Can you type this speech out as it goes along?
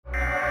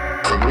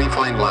from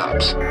Refine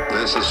Labs.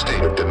 This is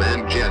State of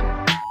Demand Gen.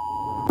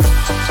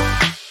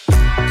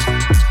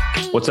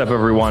 What's up,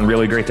 everyone?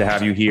 Really great to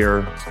have you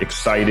here.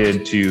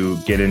 Excited to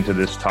get into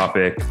this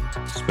topic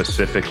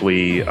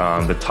specifically.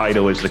 The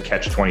title is The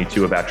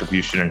Catch-22 of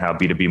Attribution and How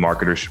B2B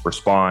Marketers Should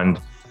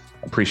Respond.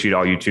 Appreciate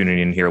all you tuning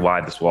in here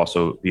live. This will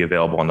also be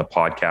available on the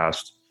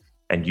podcast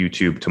and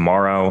YouTube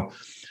tomorrow.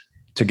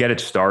 To get it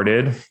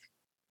started,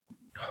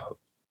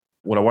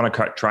 what I want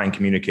to try and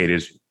communicate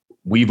is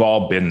we've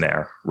all been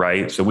there,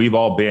 right? So we've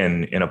all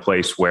been in a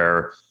place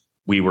where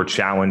we were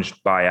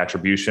challenged by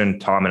attribution.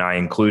 Tom and I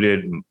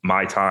included.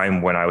 My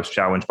time when I was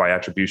challenged by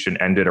attribution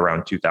ended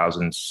around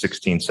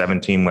 2016,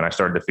 17 when I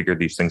started to figure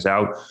these things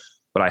out.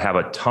 But I have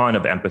a ton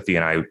of empathy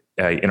and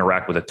I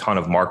interact with a ton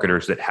of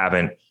marketers that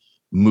haven't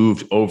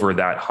moved over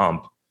that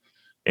hump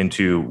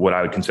into what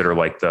I would consider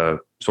like the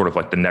sort of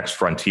like the next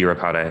frontier of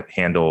how to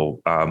handle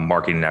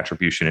marketing and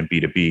attribution in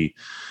B2B.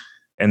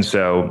 And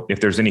so if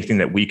there's anything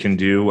that we can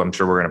do, I'm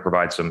sure we're going to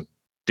provide some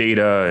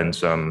data and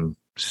some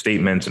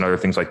statements and other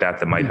things like that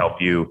that might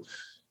help you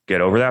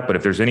get over that. But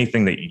if there's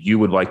anything that you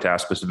would like to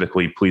ask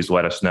specifically, please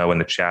let us know in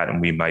the chat and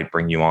we might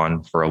bring you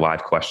on for a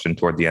live question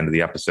toward the end of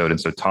the episode.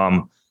 And so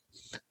Tom,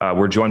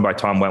 we're joined by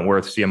Tom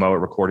Wentworth, CMO at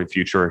Recorded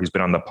Future. He's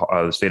been on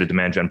the State of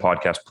Demand Gen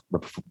podcast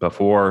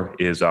before,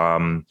 is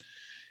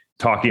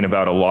talking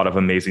about a lot of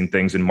amazing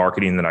things in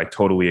marketing that I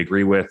totally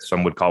agree with.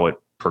 Some would call it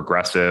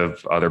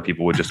progressive. Other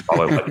people would just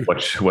call it like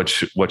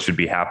what should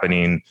be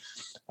happening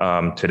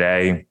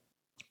today.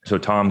 So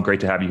Tom,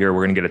 great to have you here.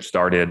 We're going to get it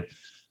started.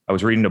 I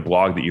was reading a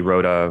blog that you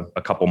wrote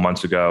a couple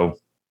months ago,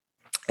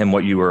 and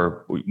when we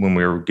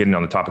were getting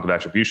on the topic of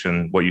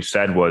attribution, what you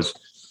said was,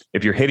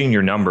 if you're hitting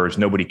your numbers,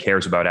 nobody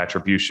cares about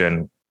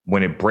attribution.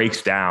 When it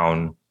breaks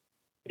down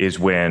is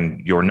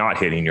when you're not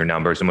hitting your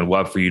numbers, and would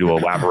love for you to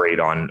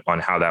elaborate on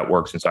how that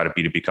works inside of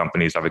B2B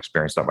companies. I've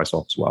experienced that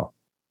myself as well.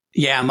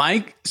 Yeah,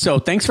 Mike. So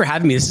thanks for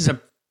having me. This is a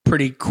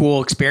pretty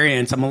cool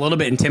experience. I'm a little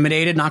bit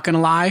intimidated, not going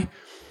to lie,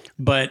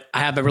 but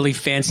I have a really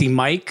fancy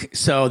mic,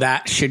 so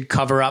that should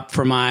cover up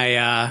for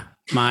my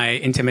my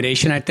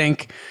intimidation, I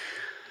think.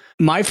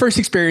 My first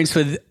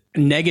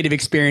negative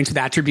experience with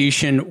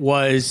attribution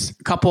was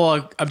a couple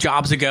of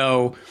jobs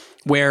ago,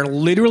 where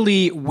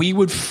literally we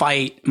would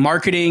fight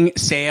marketing,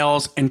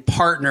 sales, and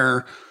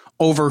partner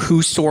over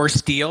who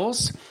sourced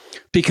deals,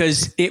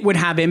 because it would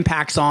have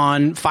impacts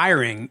on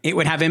firing. It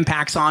would have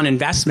impacts on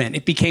investment.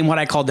 It became what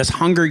I call this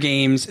Hunger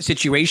Games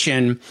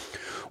situation,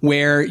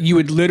 where you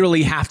would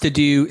literally have to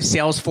do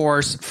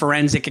Salesforce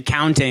forensic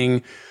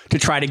accounting to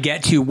try to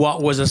get to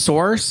what was a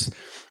source.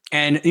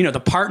 And, the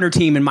partner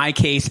team in my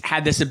case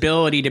had this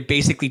ability to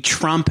basically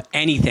trump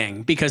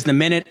anything, because the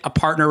minute a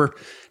partner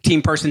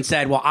team person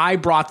said, well, I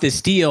brought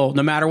this deal,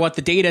 no matter what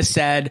the data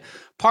said,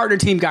 partner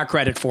team got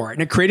credit for it.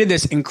 And it created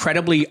this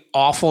incredibly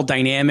awful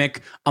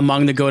dynamic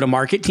among the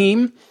go-to-market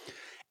team.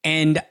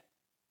 And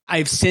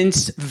I've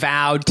since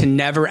vowed to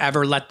never,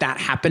 ever let that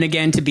happen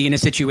again, to be in a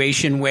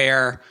situation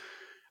where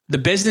the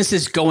business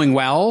is going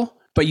well,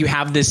 but you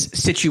have this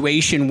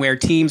situation where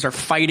teams are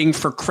fighting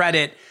for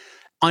credit,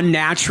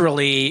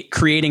 unnaturally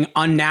creating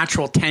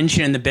unnatural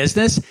tension in the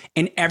business,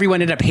 and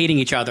everyone ended up hating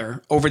each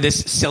other over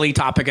this silly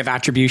topic of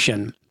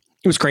attribution.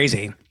 It was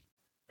crazy.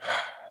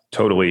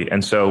 Totally.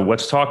 And so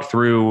let's talk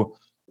through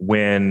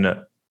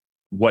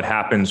what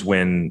happens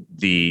when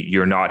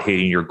you're not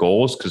hitting your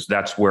goals, because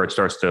that's where it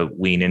starts to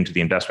lean into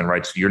the investment,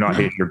 right? So you're not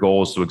hitting your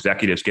goals. So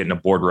executives get in a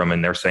boardroom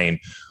and they're saying,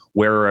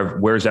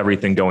 where's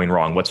everything going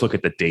wrong? Let's look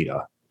at the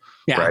data.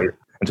 Yeah. Right.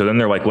 And so then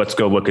they're like, let's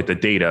go look at the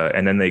data.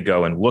 And then they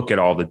go and look at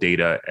all the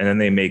data, and then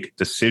they make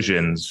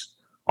decisions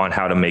on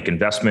how to make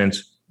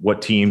investments,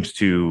 what teams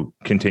to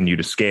continue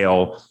to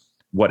scale,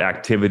 what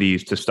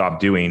activities to stop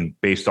doing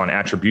based on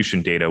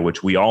attribution data,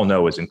 which we all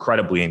know is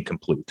incredibly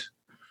incomplete.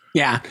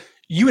 Yeah.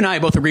 You and I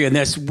both agree on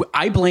this.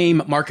 I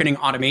blame marketing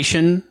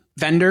automation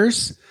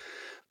vendors,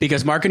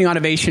 because marketing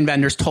automation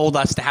vendors told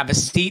us to have a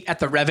seat at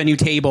the revenue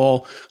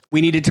table. We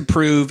needed to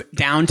prove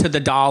down to the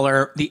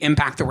dollar the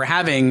impact that we're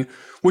having,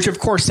 which of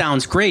course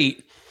sounds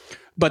great.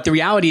 But the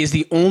reality is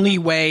the only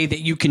way that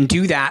you can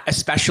do that,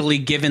 especially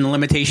given the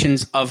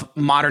limitations of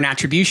modern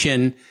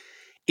attribution,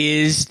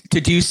 is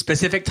to do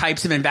specific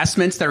types of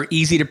investments that are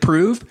easy to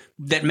prove,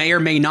 that may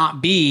or may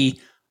not be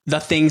the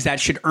things that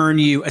should earn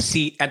you a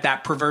seat at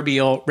that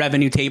proverbial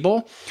revenue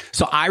table.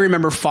 So I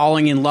remember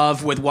falling in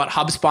love with what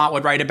HubSpot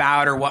would write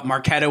about or what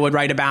Marketo would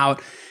write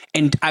about.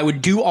 And I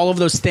would do all of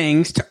those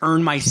things to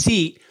earn my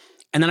seat.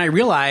 And then I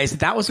realized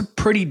that was a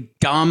pretty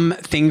dumb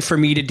thing for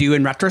me to do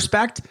in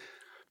retrospect,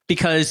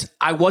 because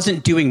I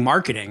wasn't doing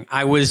marketing.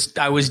 I was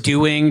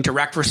doing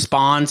direct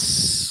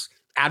response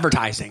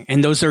advertising,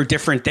 and those are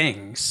different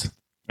things.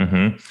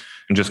 Mm-hmm.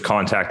 And just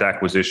contact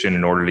acquisition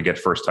in order to get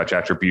first touch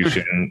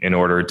attribution in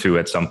order to,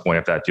 at some point,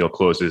 if that deal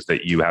closes,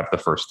 that you have the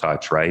first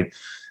touch, right?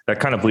 That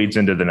kind of leads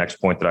into the next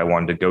point that I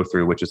wanted to go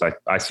through, which is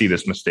I see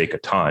this mistake a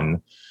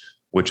ton,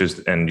 which is,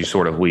 and you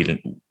sort of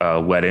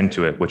led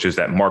into it, which is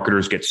that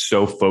marketers get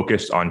so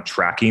focused on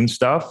tracking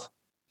stuff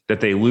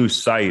that they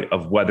lose sight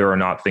of whether or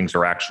not things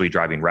are actually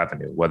driving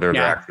revenue, whether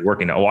they're actually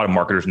working. A lot of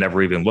marketers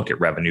never even look at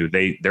revenue.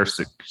 Their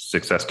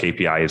success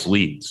KPI is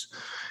leads.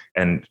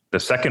 And the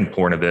second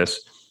point of this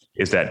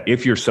is that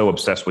if you're so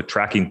obsessed with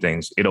tracking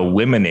things, it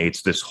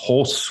eliminates this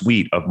whole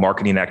suite of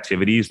marketing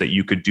activities that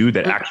you could do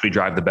that actually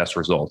drive the best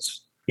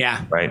results.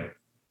 Yeah. Right.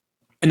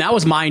 And that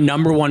was my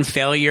number one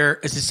failure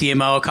as a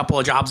CMO a couple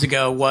of jobs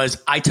ago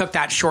was I took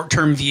that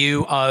short-term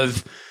view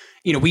of,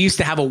 we used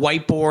to have a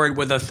whiteboard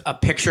with a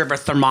picture of a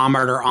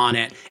thermometer on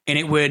it. And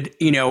it would,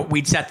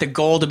 we'd set the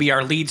goal to be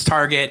our leads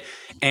target.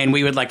 And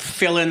we would like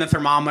fill in the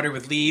thermometer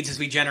with leads as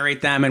we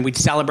generate them. And we'd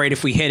celebrate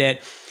if we hit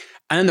it.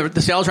 And then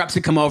the sales reps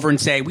would come over and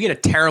say, we had a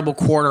terrible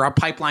quarter. Our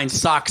pipeline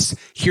sucks.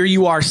 Here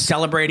you are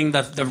celebrating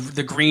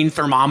the green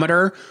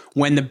thermometer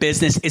when the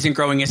business isn't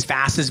growing as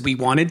fast as we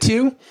wanted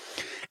to.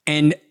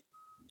 And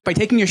by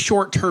taking a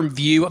short-term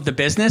view of the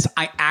business,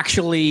 I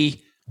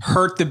actually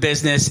hurt the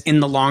business in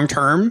the long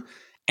term.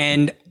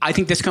 And I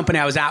think this company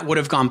I was at would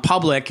have gone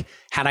public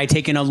had I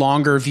taken a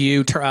longer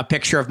view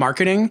picture of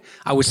marketing.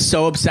 I was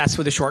so obsessed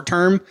with the short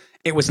term,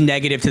 it was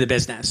negative to the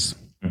business.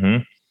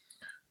 Mm-hmm.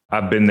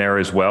 I've been there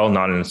as well,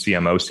 not in a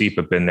CMO seat,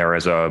 but been there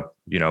as a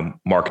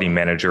marketing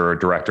manager or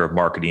director of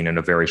marketing in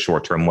a very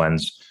short-term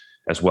lens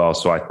as well.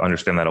 So I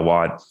understand that a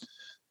lot.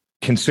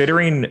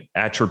 Considering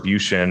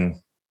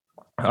attribution,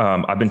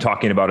 I've been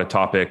talking about a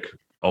topic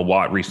a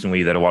lot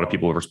recently that a lot of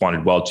people have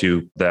responded well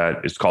to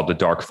that is called the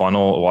dark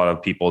funnel. A lot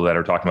of people that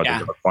are talking about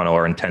the dark funnel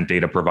are intent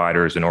data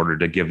providers in order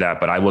to give that.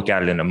 But I look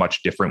at it in a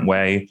much different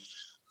way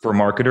for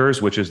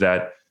marketers, which is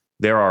that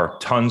there are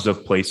tons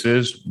of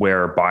places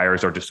where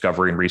buyers are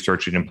discovering,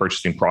 researching, and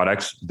purchasing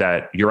products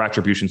that your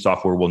attribution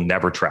software will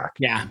never track.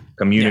 Yeah.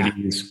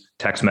 Communities,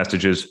 text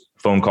messages,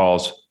 phone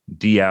calls,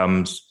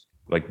 DMs,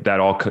 like that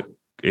all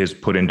is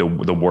put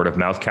into the word of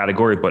mouth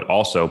category, but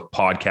also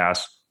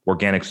podcasts,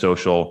 organic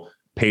social,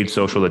 paid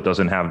social that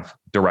doesn't have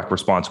direct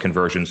response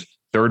conversions,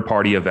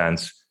 third-party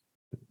events,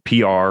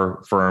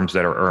 PR firms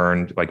that are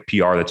earned, like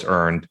PR that's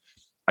earned.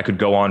 I could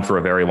go on for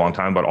a very long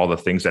time about all the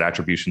things that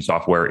attribution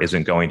software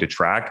isn't going to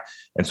track.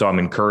 And so I'm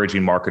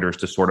encouraging marketers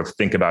to sort of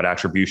think about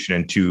attribution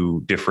in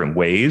two different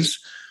ways,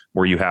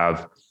 where you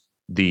have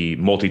the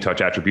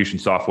multi-touch attribution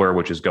software,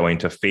 which is going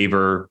to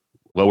favor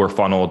lower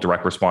funnel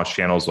direct response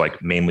channels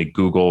like mainly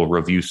Google,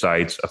 review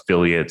sites,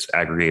 affiliates,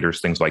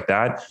 aggregators, things like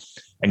that.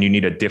 And you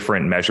need a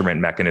different measurement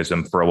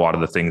mechanism for a lot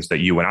of the things that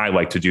you and I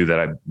like to do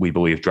that we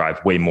believe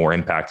drive way more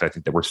impact. I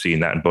think that we're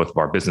seeing that in both of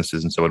our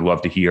businesses. And so I'd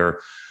love to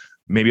hear,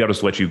 maybe I'll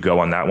just let you go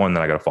on that one,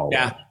 then I got to follow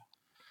up.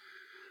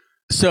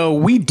 So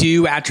we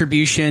do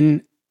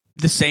attribution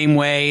the same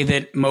way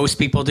that most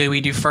people do.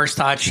 We do first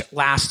touch,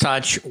 last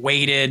touch,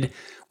 weighted.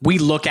 We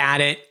look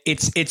at it.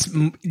 It's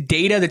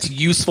data that's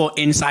useful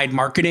inside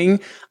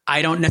marketing.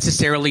 I don't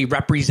necessarily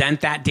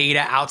represent that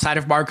data outside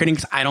of marketing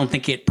because I don't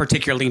think it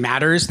particularly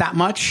matters that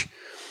much.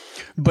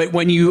 But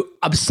when you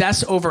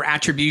obsess over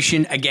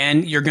attribution,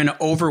 again, you're going to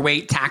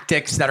overweight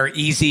tactics that are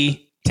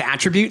easy to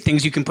attribute,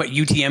 things you can put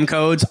UTM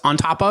codes on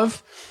top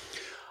of.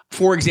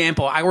 For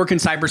example, I work in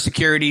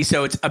cybersecurity,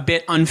 so it's a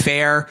bit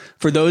unfair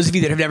for those of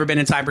you that have never been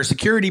in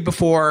cybersecurity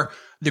before.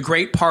 The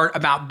great part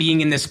about being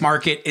in this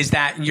market is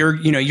that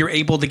you're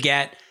able to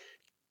get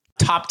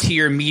top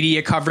tier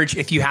media coverage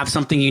if you have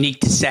something unique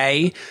to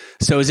say.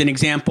 So as an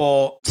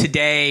example,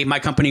 today, my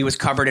company was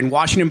covered in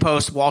Washington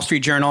Post, Wall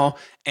Street Journal,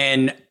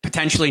 and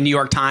potentially New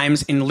York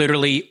Times in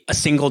literally a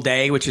single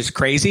day, which is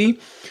crazy.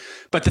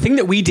 But the thing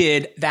that we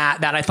did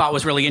that I thought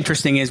was really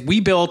interesting is we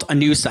built a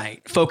news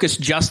site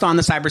focused just on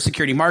the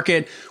cybersecurity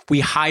market.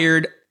 We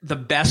hired the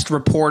best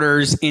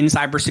reporters in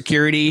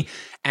cybersecurity,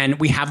 and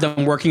we have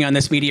them working on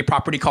this media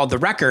property called The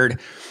Record.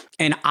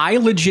 And I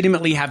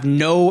legitimately have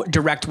no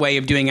direct way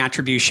of doing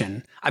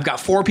attribution. I've got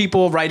 4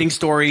 people writing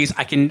stories.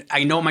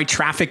 I know what my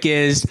traffic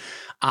is.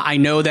 I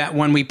know that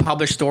when we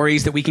publish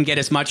stories that we can get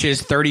as much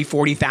as 30,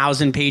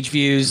 40,000 page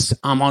views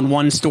on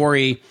one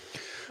story.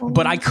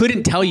 But I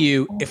couldn't tell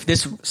you if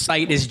this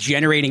site is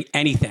generating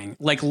anything,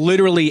 like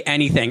literally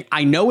anything.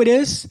 I know it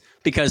is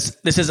because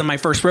this isn't my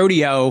first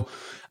rodeo,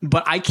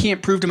 but I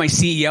can't prove to my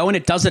CEO, and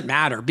it doesn't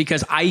matter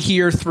because I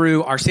hear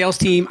through our sales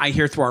team, I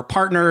hear through our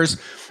partners,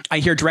 I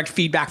hear direct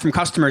feedback from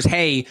customers.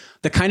 Hey,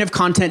 the kind of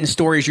content and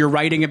stories you're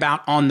writing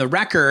about on The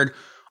Record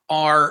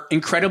are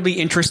incredibly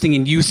interesting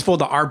and useful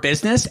to our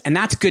business. And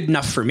that's good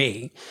enough for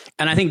me.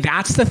 And I think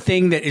that's the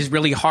thing that is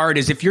really hard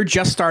is if you're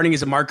just starting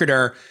as a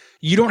marketer,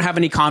 you don't have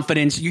any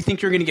confidence. You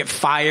think you're going to get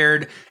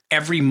fired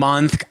every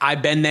month.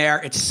 I've been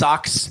there. It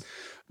sucks.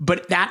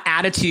 But that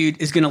attitude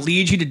is going to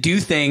lead you to do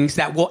things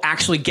that will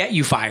actually get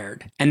you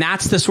fired. And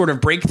that's the sort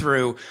of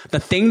breakthrough. The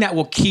thing that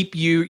will keep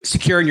you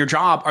secure in your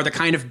job are the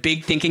kind of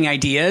big thinking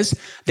ideas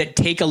that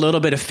take a little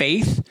bit of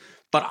faith.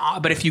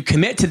 But if you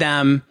commit to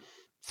them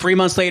 3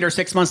 months later,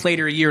 6 months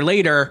later, a year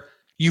later,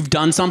 you've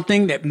done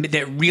something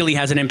that really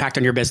has an impact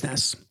on your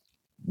business.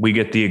 We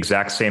get the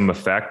exact same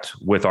effect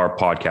with our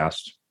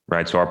podcast.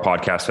 Right. So our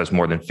podcast has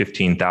more than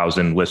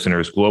 15,000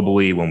 listeners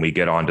globally. When we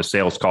get on to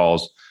sales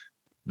calls,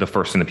 the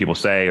first thing that people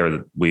say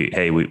are we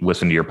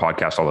listen to your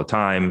podcast all the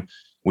time.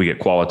 We get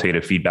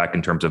qualitative feedback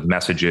in terms of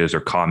messages or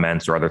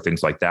comments or other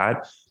things like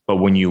that. But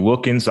when you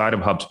look inside of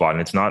HubSpot,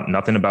 and it's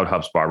nothing about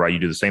HubSpot, right? You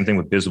do the same thing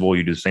with Bizible,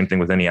 you do the same thing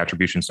with any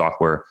attribution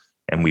software.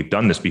 And we've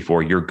done this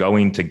before. You're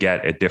going to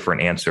get a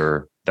different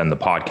answer than the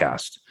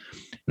podcast.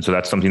 And so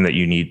that's something that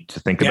you need to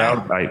think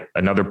about.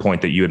 Another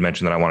point that you had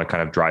mentioned that I want to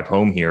kind of drive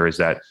home here is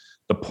that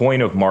the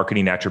point of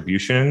marketing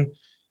attribution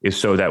is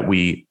so that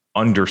we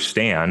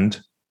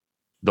understand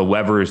the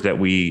levers that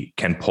we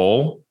can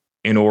pull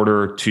in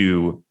order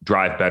to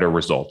drive better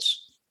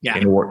results.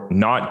 In order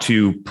not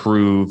to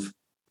prove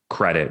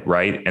credit,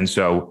 right? And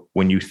so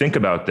when you think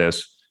about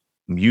this,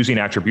 using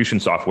attribution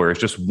software is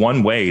just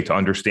one way to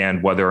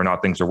understand whether or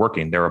not things are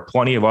working. There are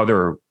plenty of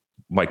other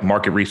like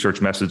market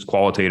research methods,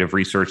 qualitative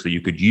research that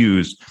you could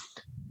use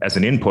as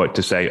an input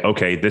to say,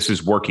 okay, this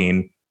is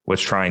working.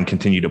 Let's try and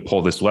continue to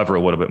pull this lever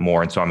a little bit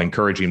more. And so I'm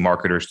encouraging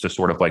marketers to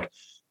sort of like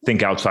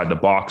think outside the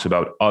box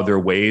about other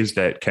ways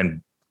that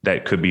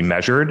could be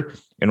measured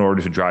in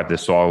order to drive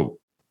this. So I'll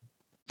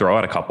throw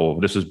out a couple.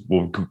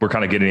 We're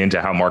kind of getting into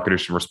how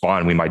marketers should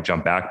respond. We might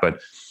jump back, but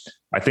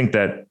I think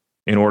that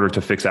in order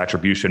to fix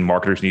attribution,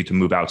 marketers need to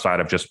move outside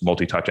of just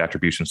multi-touch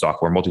attribution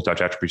software. Multi-touch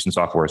attribution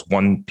software is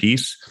one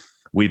piece.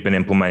 We've been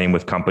implementing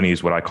with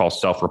companies what I call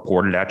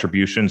self-reported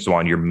attribution. So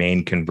on your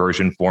main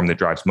conversion form that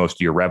drives most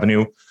of your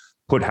revenue,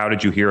 put how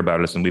did you hear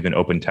about us and leave an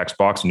open text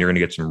box, and you're going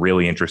to get some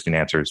really interesting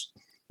answers.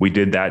 We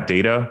did that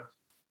data,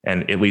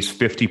 and at least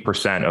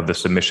 50% of the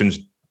submissions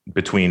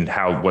between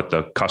what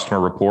the customer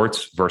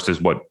reports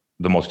versus what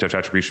the multi-touch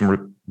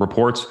attribution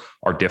reports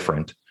are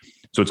different.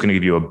 So it's going to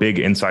give you a big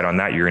insight on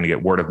that. You're going to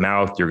get word of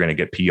mouth. You're going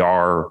to get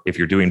PR. If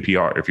you're doing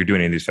PR, if you're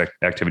doing any of these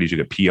activities, you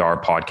get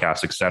PR,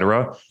 podcasts, et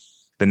cetera.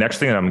 The next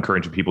thing that I'm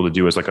encouraging people to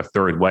do is like a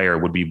third layer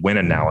would be win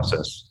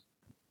analysis.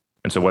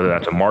 And so whether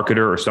that's a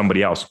marketer or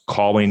somebody else,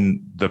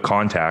 calling the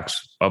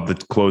contacts of the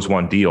close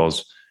won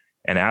deals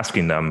and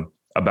asking them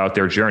about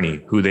their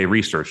journey, who they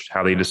researched,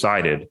 how they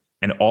decided,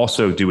 and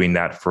also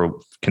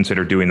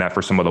consider doing that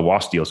for some of the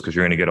lost deals, because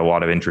you're going to get a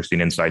lot of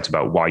interesting insights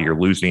about why you're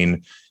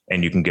losing,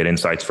 and you can get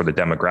insights for the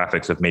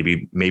demographics of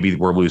maybe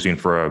we're losing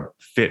for a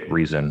fit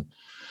reason.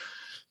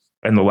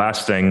 And the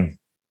last thing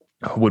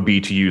would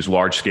be to use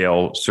large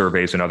scale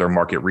surveys and other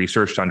market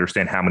research to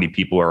understand how many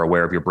people are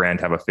aware of your brand,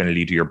 have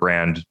affinity to your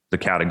brand, the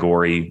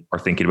category, are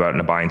thinking about it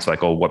in a buying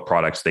cycle, what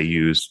products they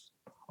use,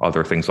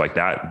 other things like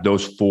that.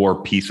 Those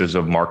 4 pieces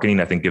of marketing,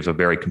 I think, gives a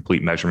very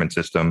complete measurement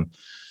system.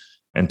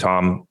 And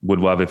Tom, would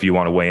love if you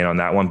want to weigh in on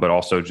that one, but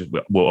also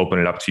we'll open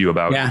it up to you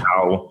about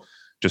how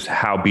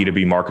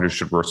B2B marketers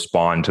should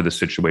respond to the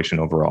situation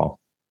overall.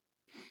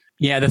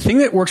 Yeah, the thing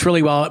that works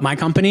really well at my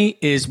company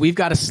is we've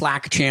got a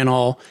Slack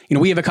channel.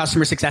 We have a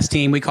customer success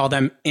team. We call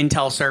them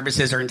Intel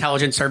Services or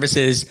Intelligent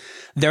Services.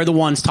 They're the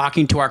ones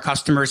talking to our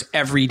customers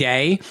every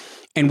day.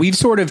 And we've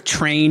sort of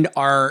trained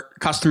our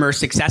customer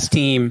success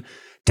team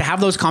to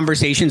have those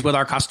conversations with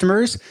our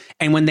customers.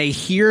 And when they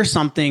hear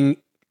something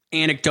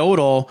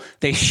anecdotal,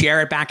 they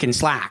share it back in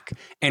Slack.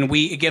 And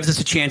it gives us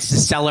a chance to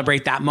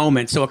celebrate that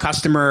moment. So a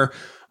customer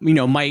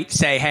might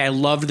say, hey, I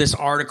loved this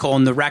article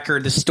in the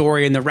record, the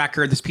story in the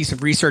record, this piece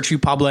of research you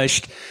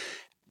published.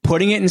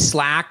 Putting it in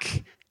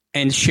Slack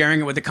and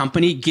sharing it with the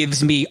company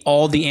gives me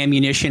all the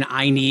ammunition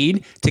I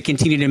need to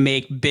continue to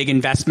make big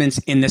investments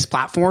in this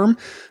platform.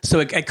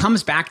 So it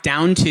comes back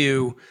down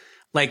to,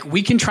 like,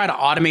 we can try to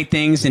automate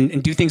things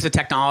and do things with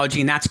technology,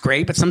 and that's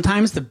great. But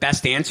sometimes the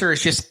best answer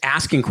is just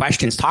asking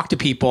questions, talk to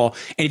people.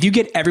 And if you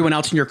get everyone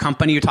else in your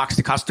company who talks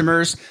to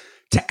customers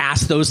to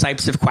ask those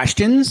types of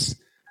questions,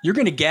 you're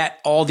going to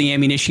get all the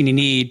ammunition you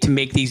need to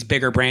make these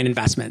bigger brand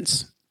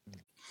investments.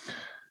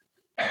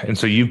 And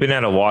so you've been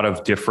at a lot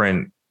of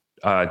different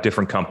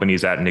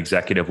companies at an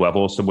executive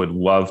level. So would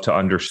love to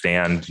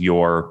understand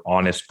your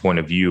honest point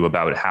of view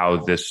about how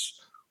this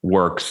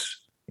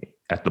works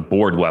at the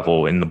board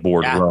level, in the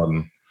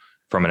boardroom,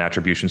 from an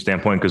attribution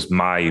standpoint. Because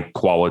my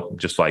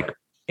just like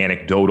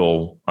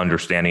anecdotal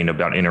understanding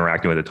about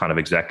interacting with a ton of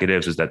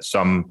executives is that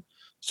some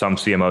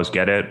CMOs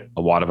get it,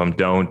 a lot of them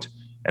don't.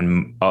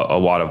 And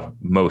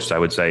most, I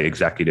would say,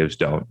 executives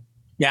don't.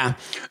 Yeah.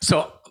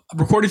 So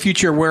Recorded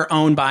Future, we're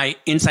owned by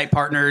Insight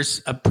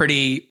Partners, a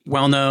pretty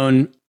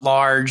well-known,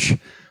 large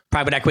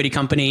private equity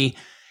company.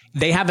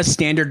 They have a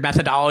standard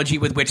methodology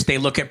with which they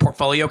look at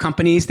portfolio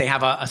companies. They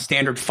have a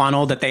standard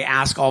funnel that they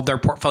ask all of their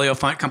portfolio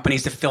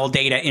companies to fill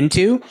data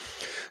into.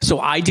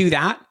 So I do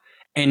that.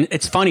 And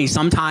it's funny,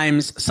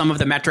 sometimes some of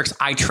the metrics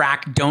I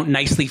track don't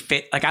nicely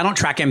fit. Like, I don't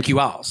track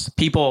MQLs.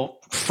 People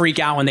freak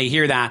out when they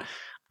hear that.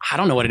 I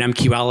don't know what an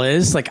MQL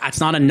is. Like, it's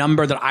not a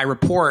number that I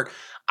report.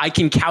 I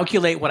can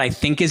calculate what I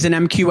think is an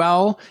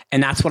MQL,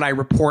 and that's what I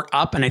report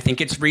up. And I think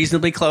it's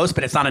reasonably close,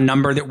 but it's not a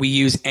number that we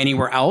use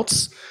anywhere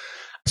else.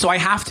 So I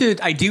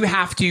do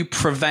have to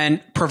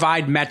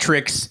provide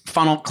metrics,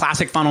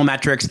 classic funnel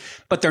metrics,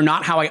 but they're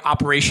not how I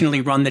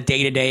operationally run the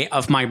day-to-day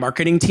of my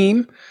marketing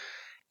team.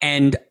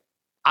 And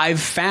I've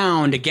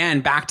found,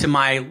 again, back to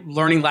my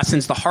learning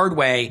lessons the hard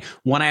way,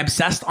 when I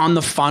obsessed on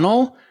the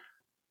funnel,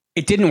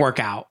 it didn't work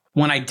out.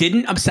 When I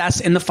didn't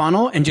obsess in the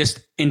funnel and just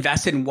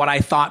invested in what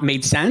I thought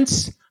made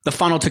sense, the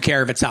funnel took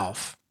care of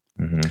itself.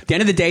 At the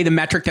end of the day, the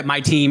metric that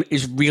my team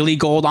is really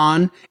gold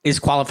on is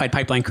qualified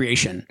pipeline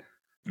creation.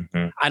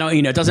 I don't,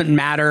 it doesn't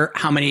matter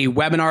how many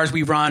webinars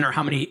we run or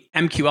how many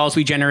MQLs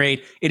we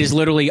generate. It is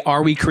literally,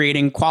 are we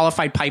creating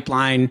qualified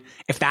pipeline?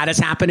 If that is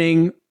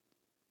happening,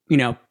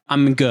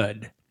 I'm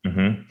good.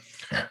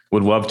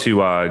 Would love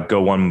to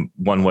go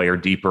one layer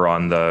deeper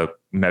on the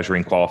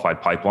measuring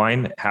qualified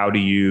pipeline. How do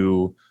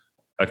you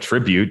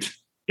attribute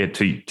it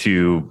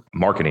to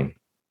marketing?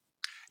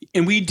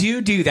 And we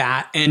do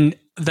that. And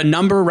the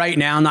number right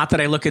now, not that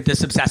I look at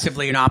this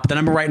obsessively or not, but the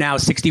number right now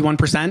is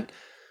 61%,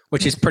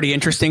 which is pretty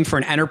interesting for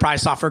an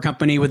enterprise software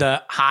company with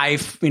a high,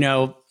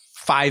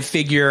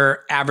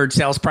 5-figure average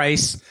sales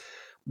price.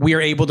 We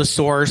are able to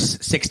source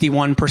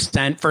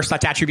 61% first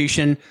touch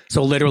attribution.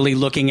 So literally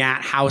looking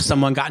at how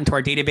someone got into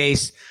our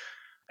database.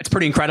 It's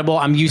pretty incredible.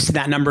 I'm used to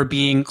that number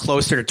being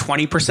closer to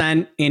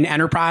 20% in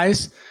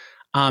enterprise.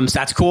 So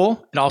that's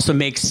cool. It also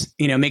makes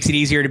it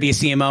easier to be a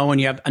CMO when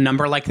you have a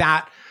number like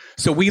that.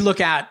 So we look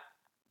at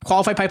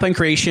qualified pipeline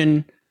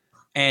creation,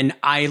 and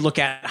I look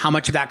at how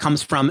much of that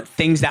comes from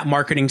things that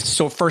marketing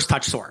first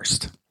touch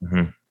sourced.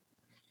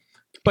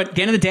 But at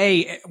the end of the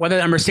day, whether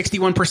the number is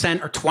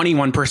 61% or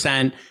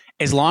 21%,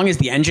 as long as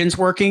the engine's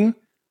working,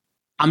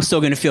 I'm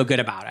still going to feel good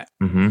about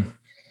it.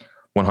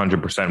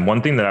 100%.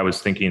 One thing that I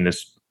was thinking,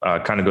 this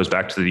kind of goes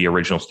back to the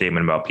original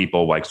statement about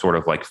people sort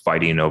of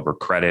fighting over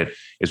credit,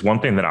 is one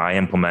thing that I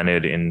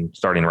implemented in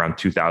starting around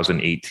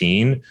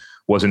 2018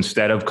 was,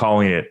 instead of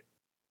calling it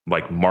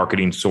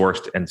marketing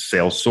sourced and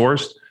sales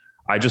sourced,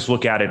 I just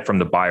look at it from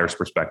the buyer's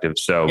perspective.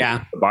 So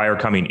the buyer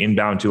coming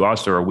inbound to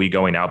us, or are we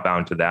going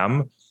outbound to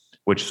them,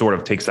 which sort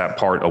of takes that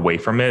part away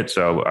from it.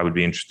 So I would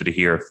be interested to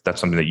hear if that's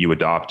something that you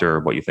adopt or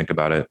what you think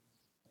about it.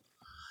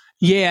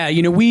 Yeah.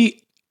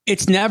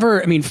 It's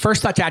never,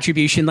 first touch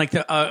attribution,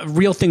 the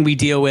real thing we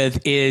deal with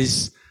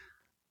is,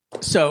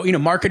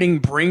 marketing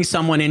brings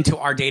someone into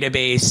our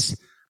database,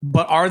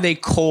 but are they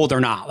cold or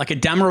not? A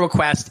demo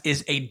request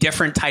is a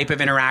different type of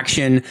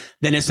interaction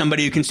than as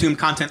somebody who consumed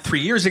content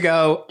 3 years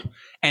ago,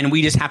 and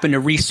we just happen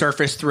to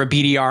resurface through a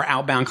BDR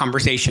outbound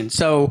conversation.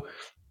 So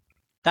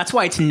that's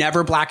why it's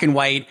never black and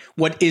white.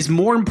 What is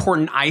more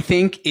important, I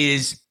think,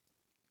 is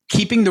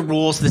keeping the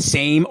rules the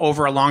same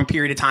over a long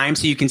period of time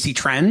so you can see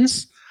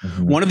trends.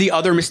 One of the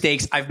other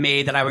mistakes I've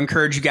made that I would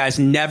encourage you guys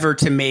never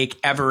to make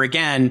ever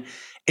again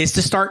is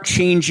to start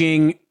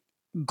changing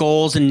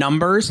goals and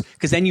numbers,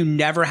 because then you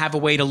never have a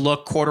way to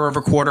look quarter over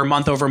quarter,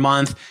 month over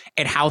month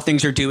at how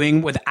things are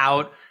doing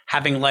without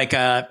having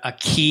a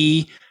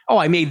key. Oh,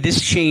 I made this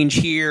change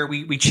here.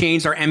 We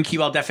changed our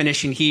MQL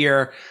definition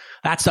here.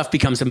 That stuff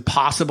becomes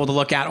impossible to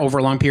look at over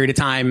a long period of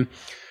time.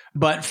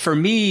 But for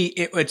me,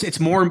 it's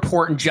more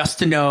important just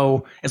to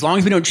know, as long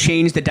as we don't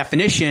change the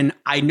definition,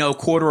 I know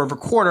quarter over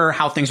quarter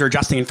how things are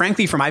adjusting. And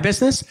frankly, for my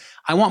business,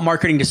 I want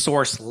marketing to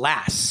source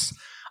less.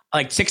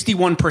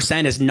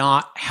 61% is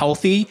not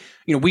healthy.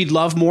 We'd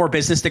love more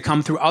business to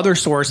come through other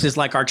sources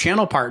like our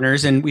channel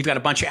partners, and we've got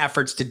a bunch of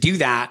efforts to do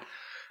that.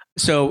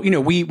 So,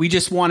 we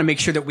just want to make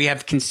sure that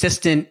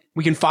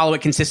we can follow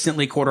it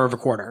consistently quarter over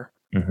quarter.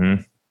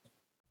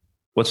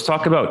 Let's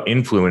talk about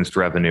influenced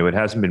revenue. It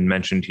hasn't been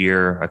mentioned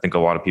here. I think a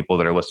lot of people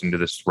that are listening to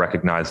this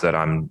recognize that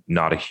I'm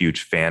not a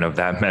huge fan of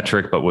that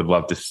metric, but would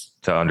love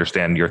to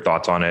understand your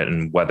thoughts on it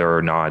and whether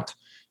or not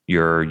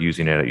you're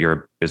using it at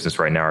your business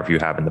right now, or if you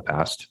have in the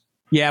past.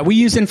 Yeah, we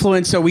use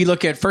influence. So we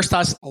look at first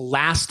touch,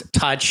 last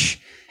touch,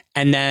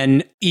 and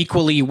then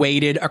equally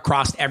weighted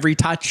across every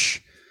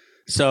touch.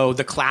 So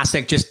the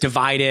classic, just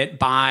divide it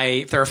by,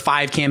 if there are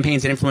 5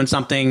 campaigns that influence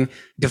something,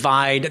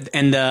 divide,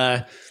 and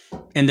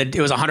it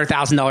was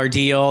 $100,000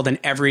 deal, then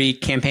every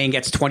campaign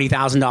gets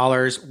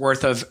 $20,000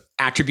 worth of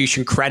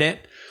attribution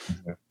credit.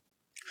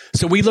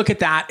 So we look at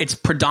that. It's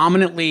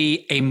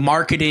predominantly a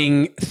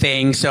marketing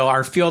thing. So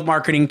our field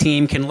marketing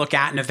team can look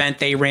at an event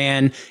they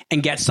ran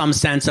and get some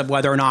sense of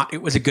whether or not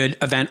it was a good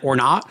event or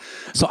not.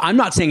 So I'm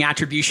not saying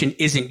attribution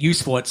isn't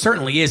useful. It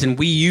certainly is. And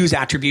we use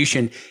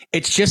attribution.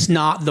 It's just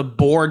not the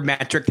board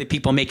metric that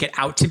people make it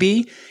out to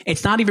be.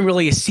 It's not even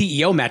really a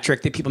CEO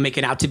metric that people make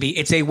it out to be.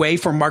 It's a way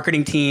for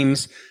marketing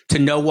teams to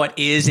know what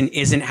is and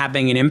isn't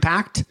having an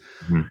impact.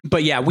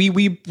 But yeah, we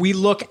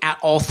look at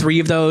all 3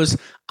 of those.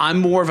 I'm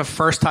more of a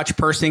first touch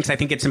person because I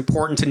think it's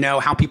important to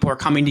know how people are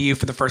coming to you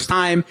for the first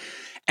time.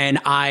 And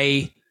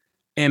I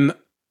am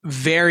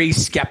very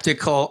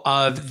skeptical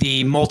of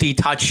the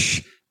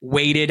multi-touch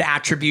weighted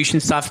attribution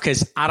stuff,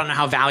 because I don't know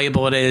how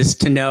valuable it is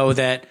to know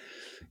that,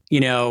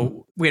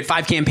 we had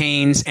 5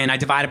 campaigns and I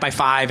divided by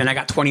 5 and I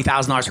got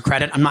 $20,000 of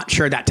credit. I'm not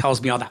sure that tells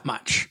me all that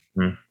much.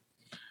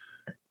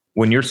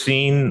 When you're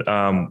seeing,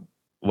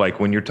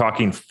 when you're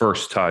talking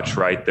first touch,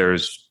 right,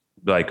 there's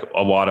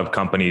a lot of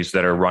companies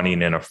that are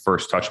running in a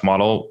first touch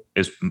model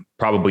is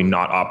probably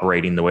not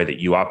operating the way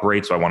that you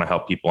operate. So I want to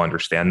help people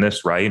understand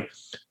this, right?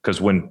 Because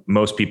when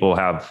most people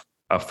have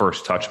a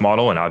first touch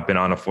model, and I've been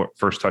on a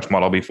first touch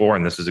model before,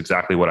 and this is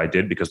exactly what I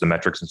did because the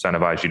metrics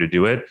incentivize you to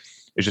do it,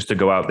 is just to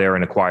go out there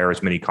and acquire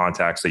as many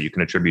contacts that you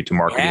can attribute to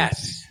marketing.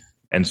 Yes.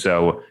 And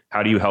so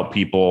how do you help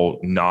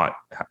people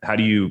how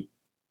do you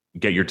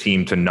get your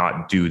team to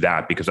not do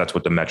that, because that's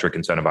what the metric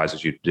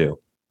incentivizes you to do?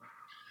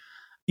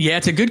 Yeah,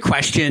 it's a good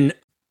question.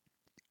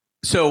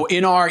 So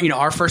in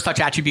our first touch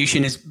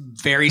attribution is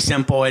very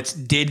simple. It's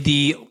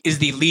is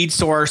the lead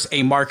source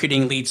a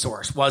marketing lead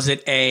source? Was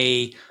it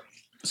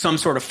some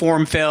sort of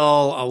form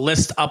fill, a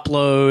list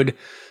upload,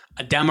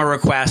 a demo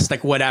request,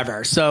 like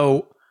whatever.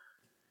 So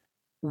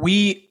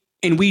we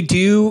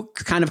do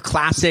kind of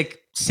classic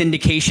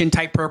syndication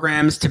type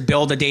programs to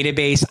build a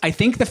database. I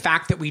think the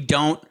fact that we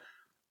don't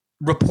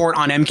report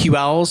on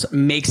MQLs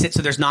makes it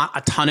so there's not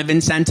a ton of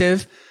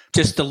incentive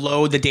just to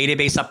load the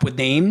database up with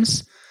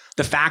names.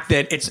 The fact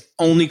that it's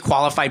only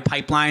qualified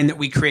pipeline that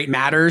we create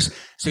matters.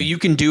 So you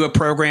can do a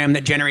program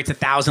that generates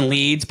 1,000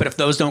 leads, but if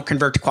those don't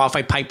convert to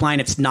qualified pipeline,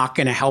 it's not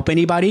going to help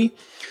anybody.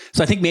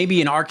 So I think maybe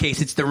in our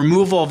case, it's the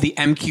removal of the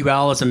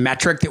MQL as a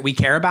metric that we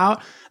care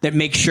about that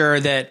makes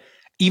sure that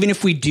even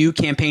if we do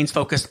campaigns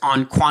focused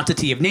on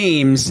quantity of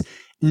names,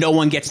 no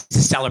one gets to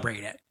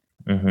celebrate it.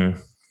 Mm-hmm.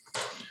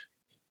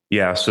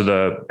 Yeah.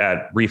 So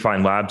at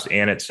Refine Labs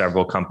and at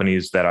several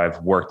companies that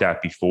I've worked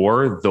at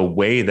before, the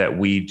way that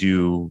we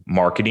do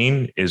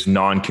marketing is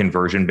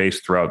non-conversion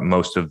based throughout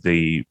most of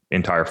the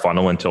entire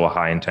funnel until a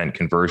high intent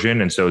conversion.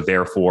 And so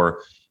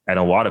therefore, in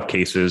a lot of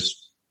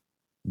cases,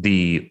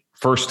 the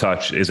first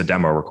touch is a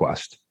demo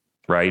request,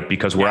 right?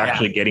 Because we're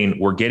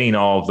getting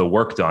all of the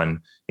work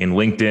done in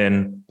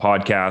LinkedIn,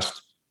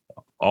 podcast,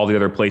 all the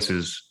other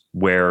places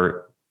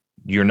where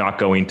you're not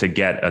going to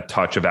get a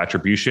touch of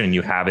attribution and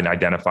you haven't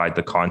identified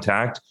the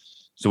contact.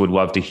 So would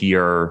love to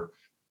hear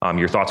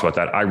your thoughts about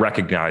that. I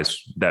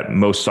recognize that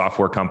most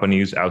software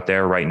companies out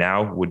there right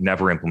now would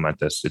never implement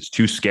this. It's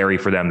too scary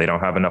for them. They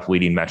don't have enough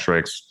leading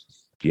metrics.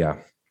 Yeah.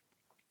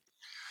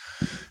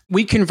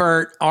 We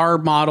convert. Our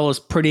model is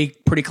pretty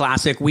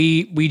classic.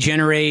 We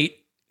generate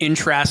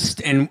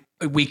interest and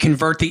we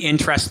convert the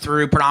interest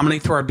predominantly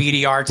through our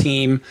BDR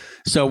team.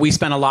 So we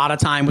spend a lot of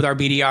time with our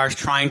BDRs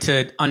trying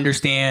to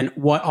understand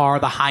what are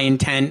the high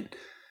intent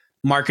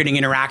marketing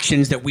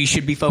interactions that we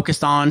should be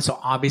focused on. So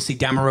obviously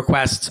demo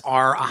requests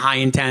are a high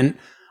intent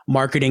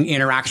marketing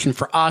interaction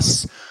for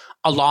us.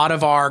 A lot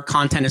of our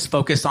content is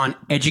focused on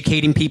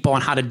educating people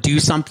on how to do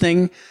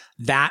something.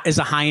 That is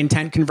a high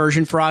intent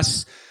conversion for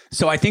us.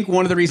 So I think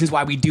one of the reasons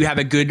why we do have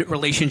a good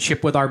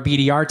relationship with our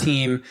BDR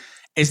team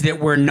is that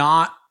we're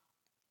not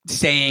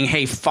saying,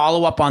 hey,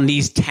 follow up on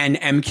these 10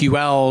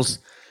 MQLs.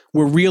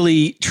 We're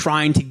really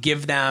trying to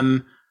give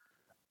them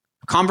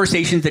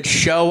conversations that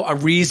show a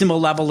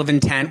reasonable level of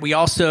intent. We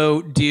use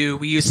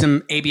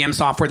some ABM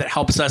software that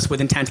helps us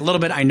with intent a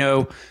little bit. I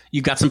know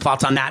you've got some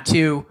thoughts on that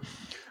too,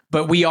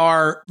 but they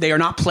are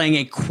not playing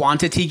a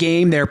quantity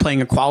game. They're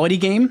playing a quality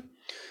game.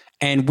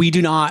 And we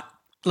do not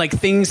like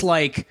things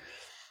like,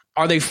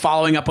 are they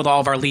following up with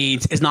all of our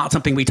leads is not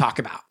something we talk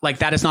about. Like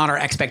that is not our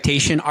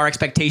expectation. Our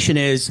expectation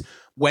is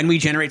when we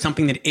generate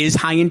something that is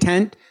high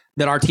intent,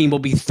 that our team will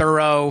be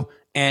thorough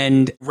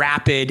and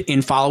rapid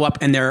in follow-up,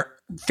 and they're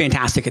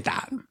fantastic at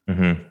that.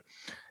 Mm-hmm.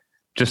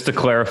 Just to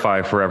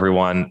clarify for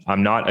everyone,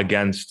 I'm not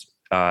against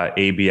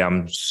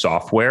ABM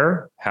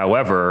software.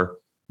 However,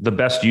 the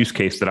best use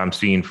case that I'm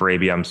seeing for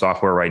ABM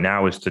software right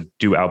now is to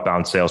do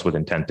outbound sales with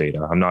intent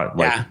data. I'm not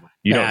like,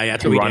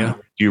 do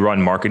you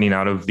run marketing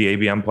out of the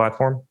ABM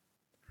platform?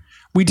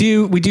 We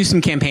do some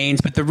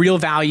campaigns, but the real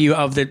value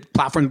of the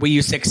platform, we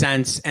use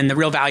 6sense, and the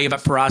real value of it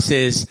for us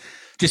is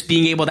just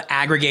being able to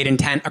aggregate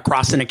intent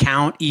across an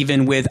account,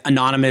 even with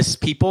anonymous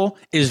people,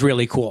 is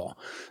really cool.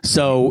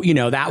 So,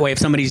 that way, if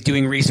somebody's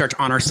doing research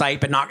on our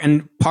site,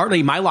 and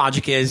partly my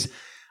logic is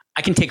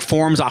I can take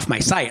forms off my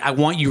site. I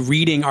want you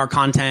reading our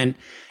content.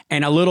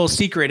 And a little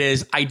secret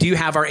is I do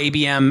have our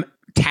ABM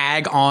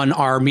tag on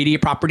our media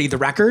property, The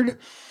Record.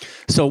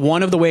 So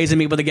one of the ways I'm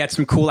able to get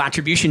some cool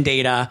attribution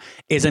data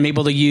is I'm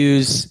able to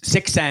use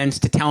 6sense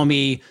to tell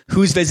me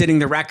who's visiting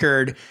The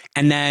Record,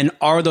 and then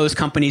are those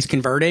companies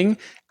converting?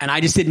 And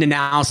I just did an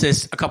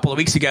analysis a couple of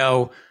weeks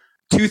ago.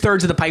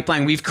 2/3 of the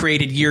pipeline we've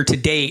created year to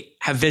date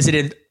have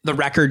visited The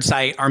Record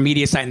site, our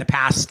media site, in the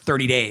past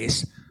 30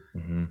 days,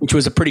 which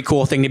was a pretty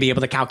cool thing to be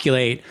able to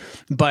calculate.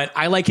 But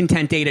I like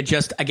intent data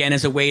just, again,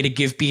 as a way to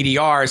give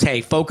BDRs, hey,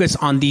 focus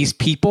on these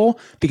people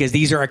because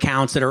these are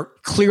accounts that are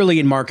clearly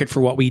in market for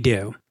what we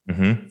do.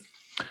 Mm-hmm.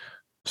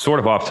 Sort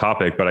of off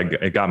topic, but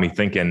it got me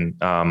thinking,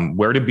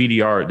 where do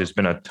BDR, there's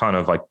been a ton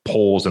of like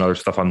polls and other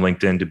stuff on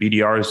LinkedIn. Do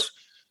BDRs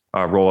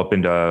roll up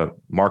into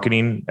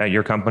marketing at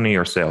your company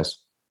or sales?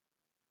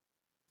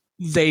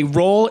 They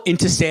roll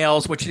into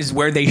sales, which is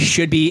where they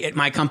should be at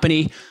my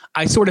company.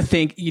 I sort of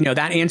think,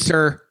 that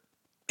answer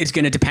is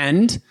going to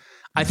depend.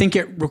 I think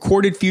at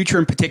Recorded Future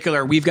in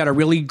particular, we've got a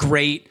really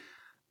great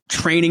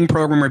training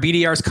program where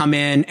BDRs come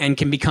in and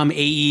can become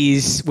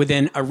AEs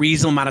within a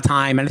reasonable amount of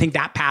time. And I think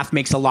that path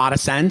makes a lot of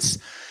sense.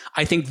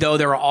 I think, though,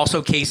 there are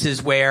also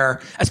cases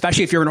where,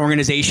 especially if you're an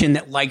organization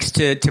that likes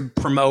to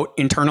promote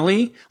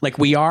internally, like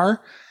we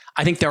are,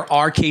 I think there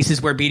are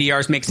cases where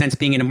BDRs make sense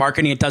being into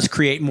marketing. It does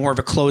create more of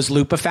a closed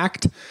loop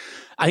effect.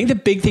 I think the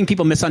big thing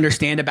people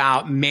misunderstand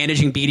about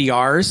managing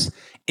BDRs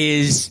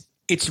is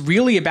it's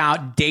really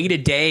about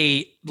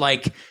day-to-day,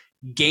 like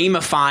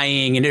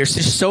gamifying, and there's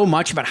just so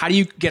much about how do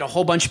you get a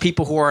whole bunch of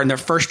people who are in their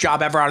first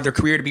job ever out of their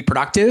career to be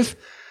productive.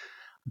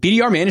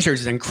 BDR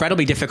managers is an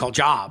incredibly difficult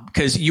job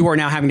because you are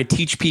now having to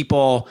teach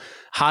people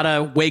how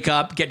to wake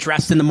up, get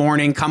dressed in the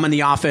morning, come in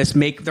the office,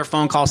 make their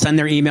phone calls, send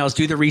their emails,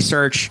 do the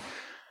research.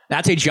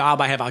 That's a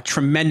job I have a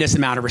tremendous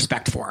amount of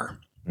respect for.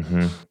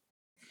 Mm-hmm.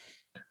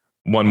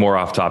 One more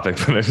off topic,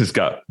 but it just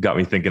got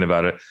me thinking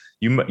about it.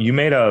 You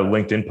made a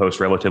LinkedIn post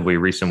relatively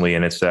recently,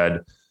 and it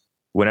said,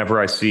 whenever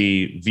I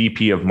see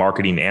VP of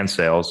marketing and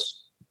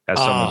sales as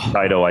someone's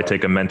title, I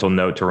take a mental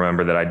note to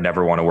remember that I'd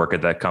never want to work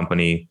at that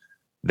company.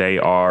 They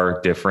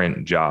are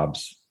different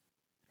jobs.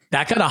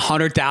 That got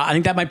 100,000. I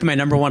think that might be my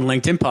number one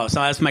LinkedIn post.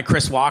 So that's my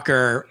Chris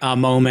Walker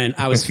moment.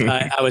 I was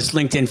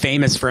LinkedIn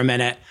famous for a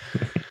minute.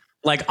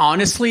 Like,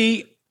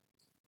 honestly,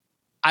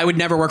 I would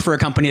never work for a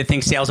company that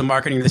thinks sales and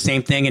marketing are the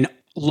same thing, and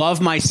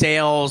love my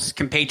sales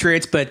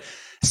compatriots, but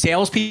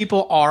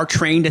salespeople are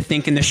trained to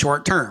think in the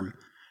short term.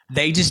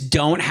 They just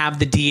don't have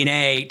the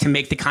DNA to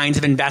make the kinds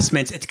of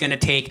investments it's going to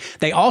take.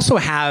 They also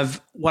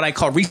have what I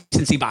call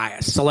recency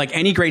bias. So like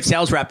any great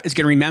sales rep is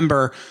going to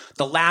remember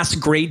the last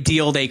great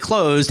deal they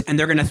closed, and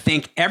they're going to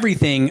think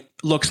everything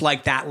looks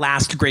like that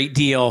last great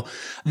deal.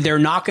 They're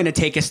not going to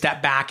take a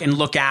step back and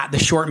look at the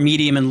short,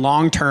 medium, and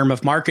long term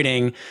of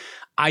marketing.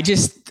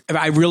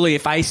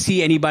 If I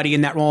see anybody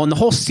in that role, and the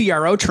whole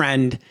CRO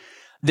trend,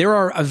 there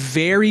are a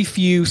very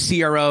few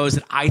CROs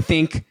that I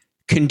think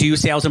can do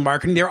sales and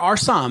marketing. There are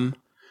some,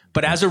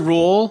 but as a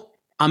rule,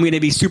 I'm going to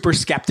be super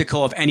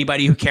skeptical of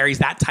anybody who carries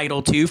that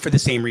title too for the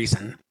same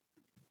reason.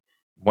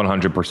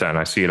 100%.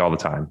 I see it all the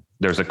time.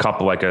 There's a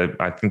couple, I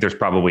think there's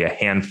probably a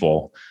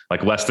handful,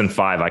 like less than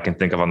 5 I can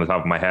think of on the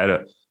top of my head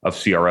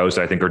of CROs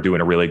that I think are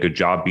doing a really good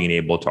job being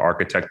able to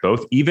architect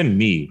both, even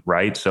me,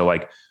 right? So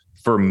like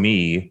for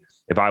me,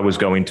 if I was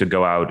going to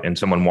go out and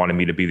someone wanted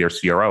me to be their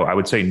CRO, I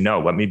would say, no,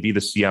 let me be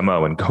the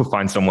CMO and go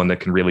find someone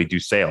that can really do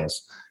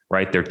sales,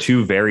 right? They're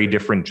two very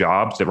different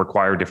jobs that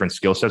require different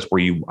skill sets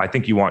where I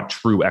think you want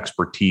true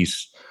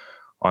expertise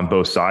on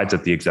both sides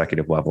at the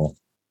executive level.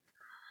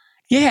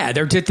 Yeah,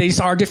 these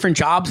are different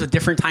jobs with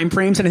different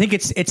timeframes. And I think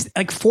it's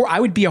like I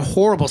would be a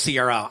horrible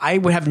CRO. I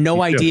would have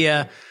no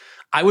idea.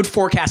 I would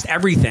forecast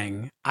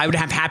everything. I would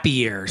have happy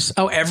years.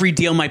 Oh, every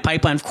deal in my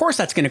pipeline, of course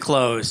that's going to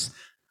close.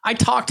 I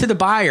talk to the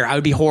buyer. I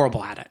would be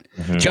horrible at it.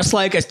 Mm-hmm. Just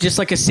like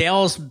a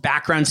sales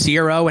background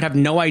CRO would have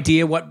no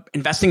idea what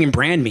investing in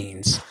brand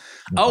means.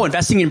 Mm-hmm. Oh,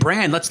 investing in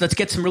brand. Let's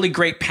get some really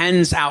great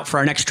pens out for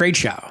our next trade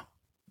show.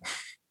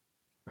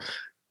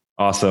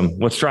 Awesome.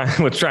 Let's try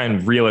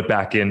and reel it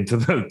back into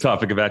the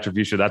topic of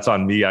attribution. That's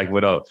on me. I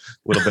would a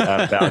little bit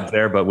out of bounds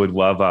there, but would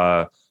love.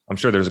 I'm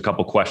sure there's a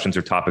couple questions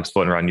or topics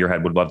floating around your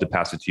head. Would love to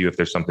pass it to you if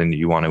there's something that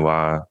you want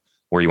to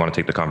where you want to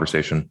take the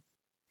conversation.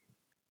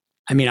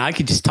 I mean, I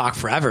could just talk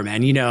forever,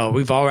 man.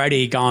 We've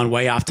already gone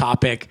way off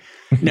topic.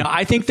 No,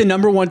 I think the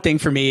number one thing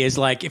for me is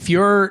like, if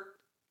you're,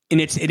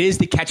 and it is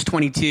the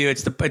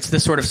catch-22. It's the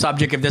sort of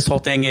subject of this whole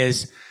thing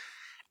is,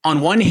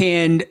 on one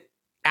hand,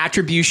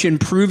 attribution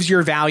proves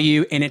your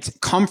value and it's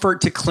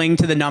comfort to cling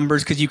to the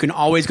numbers because you can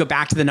always go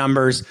back to the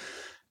numbers.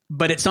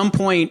 But at some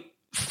point,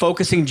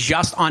 focusing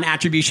just on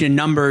attribution and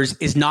numbers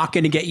is not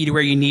going to get you to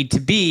where you need to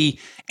be.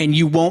 And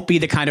you won't be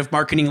the kind of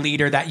marketing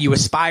leader that you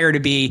aspire to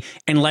be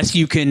unless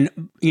you can,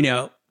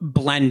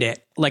 blend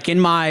it. Like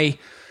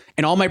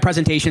in all my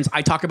presentations,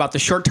 I talk about the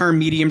short term,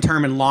 medium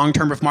term, and long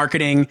term of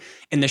marketing.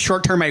 In the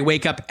short term, I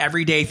wake up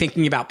every day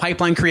thinking about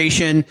pipeline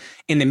creation.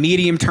 In the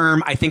medium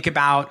term, I think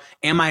about,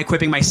 am I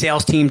equipping my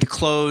sales team to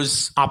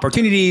close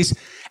opportunities?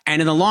 And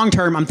in the long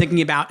term, I'm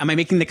thinking about, am I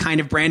making the kind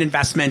of brand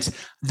investments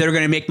that are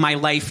going to make my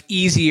life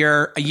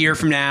easier a year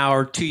from now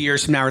or 2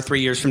 years from now or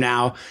 3 years from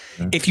now?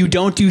 Mm-hmm. If you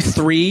don't do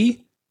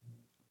 3,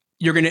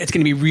 it's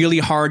going to be really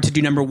hard to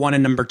do number 1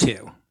 and number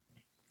 2.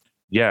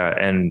 Yeah.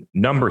 And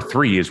number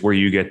 3 is where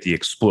you get the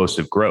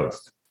explosive growth.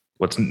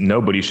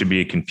 Nobody should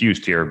be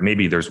confused here.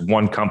 Maybe there's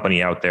one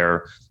company out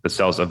there that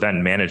sells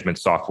event management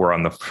software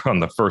on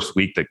the first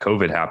week that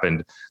COVID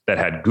happened that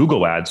had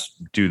Google ads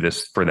do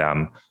this for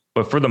them.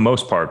 But for the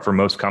most part, for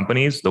most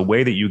companies, the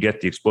way that you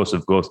get the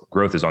explosive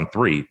growth is on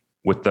 3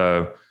 with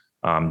the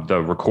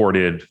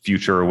recorded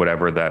future or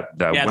whatever that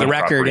the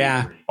record,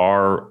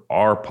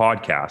 our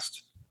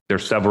podcast.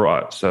 There's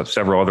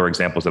several other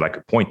examples that I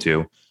could point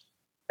to.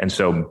 And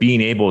so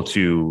being able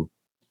to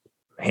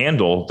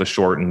handle the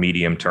short and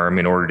medium term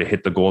in order to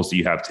hit the goals that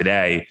you have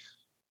today,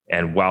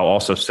 and while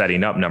also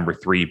setting up number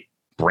 3,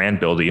 brand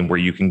building, where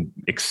you can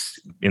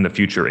in the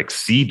future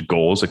exceed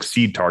goals,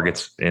 exceed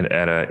targets in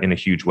a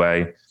huge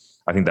way.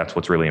 I think that's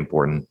what's really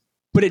important.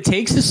 But it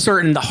takes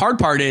the hard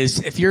part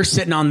is if you're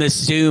sitting on this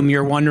Zoom,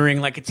 you're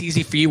wondering, like, it's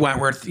easy for you,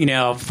 Wentworth,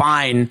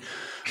 fine.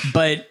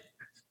 But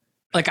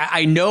like,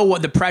 I know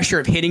what the pressure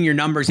of hitting your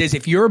numbers is.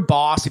 If your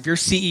boss, if your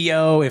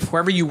CEO, if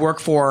whoever you work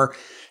for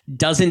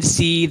doesn't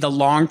see the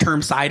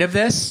long-term side of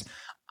this,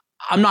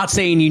 I'm not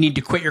saying you need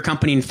to quit your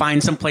company and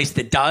find someplace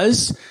that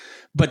does,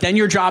 but then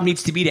your job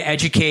needs to be to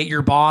educate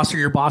your boss or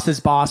your boss's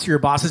boss or your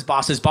boss's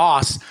boss's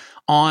boss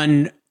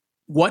on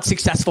what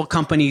successful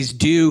companies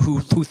do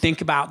who think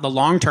about the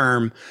long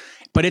term.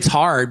 but it's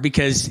hard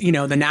because,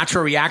 the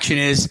natural reaction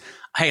is,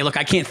 hey, look,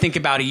 I can't think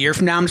about a year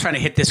from now. I'm trying to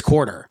hit this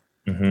quarter.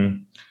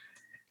 Mm-hmm.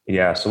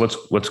 Yeah. So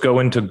let's go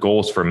into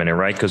goals for a minute,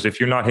 right? Because if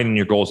you're not hitting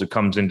your goals, it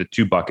comes into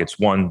two buckets.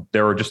 One,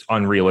 there are just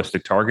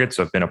unrealistic targets.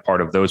 I've been a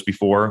part of those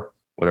before,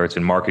 whether it's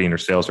in marketing or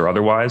sales or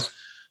otherwise.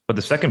 But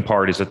the second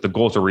part is that the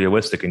goals are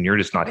realistic and you're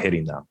just not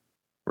hitting them,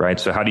 right?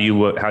 So how do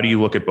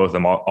you look at both of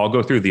them? I'll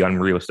go through the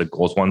unrealistic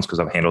goals ones because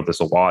I've handled this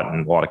a lot,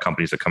 and a lot of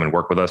companies that come and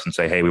work with us and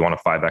say, hey, we want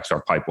to 5x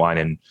our pipeline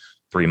in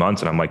 3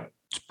 months. And I'm like,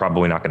 it's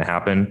probably not going to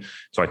happen.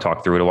 So I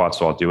talk through it a lot.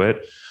 So I'll do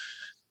it.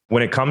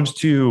 When it comes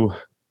to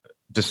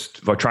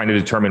just trying to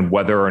determine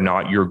whether or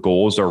not your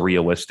goals are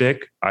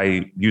realistic,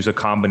 I use a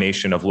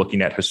combination of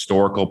looking at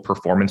historical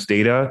performance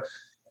data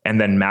and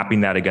then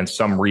mapping that against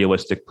some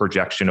realistic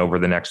projection over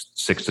the next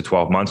 6 to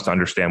 12 months to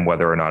understand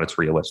whether or not it's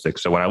realistic.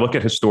 So when I look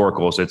at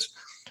historicals, it's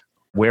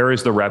where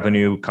is the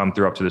revenue come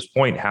through up to this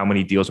point? How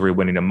many deals are we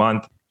winning a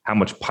month? How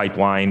much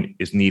pipeline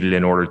is needed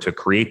in order to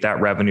create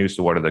that revenue?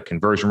 So what are the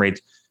conversion rates?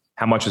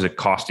 How much is it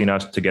costing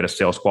us to get a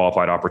sales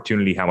qualified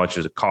opportunity? How much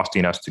is it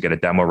costing us to get a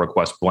demo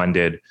request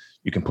blended?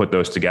 You can put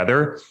those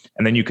together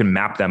and then you can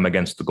map them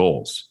against the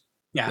goals,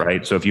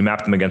 right? So if you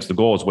map them against the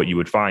goals, what you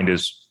would find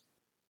is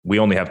we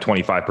only have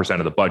 25%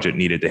 of the budget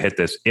needed to hit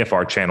this if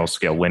our channels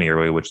scale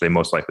linearly, which they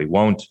most likely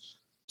won't.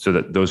 So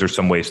that those are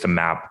some ways to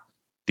map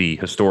the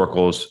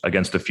historicals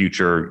against the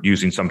future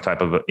using some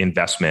type of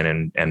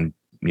investment and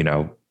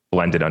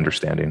blended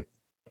understanding.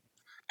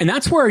 And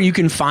that's where you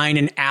can find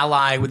an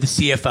ally with the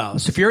CFO.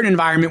 So if you're in an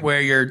environment where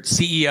your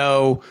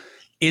CEO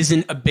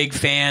isn't a big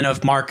fan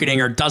of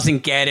marketing or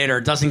doesn't get it or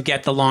doesn't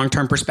get the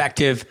long-term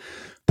perspective,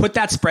 put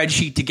that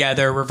spreadsheet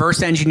together,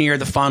 reverse engineer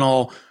the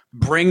funnel,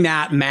 bring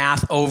that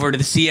math over to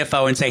the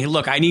CFO and say, hey,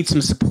 look, I need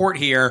some support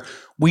here.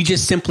 We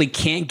just simply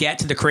can't get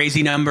to the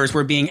crazy numbers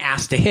we're being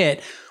asked to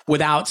hit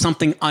without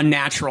something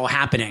unnatural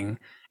happening.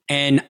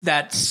 And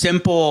that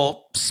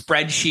simple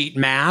spreadsheet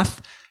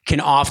math can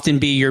often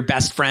be your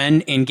best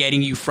friend in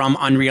getting you from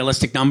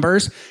unrealistic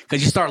numbers,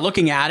 because you start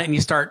looking at it and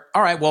you start,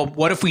 all right, well,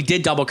 what if we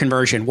did double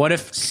conversion? What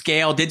if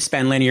scale did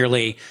spend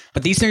linearly?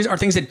 But these things are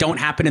things that don't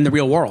happen in the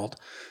real world.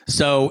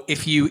 So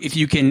if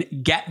you can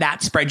get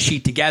that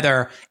spreadsheet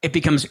together, it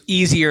becomes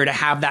easier to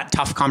have that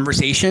tough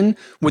conversation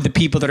with the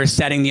people that are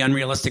setting the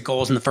unrealistic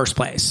goals in the first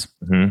place.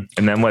 Mm-hmm.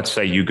 And then let's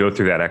say you go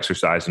through that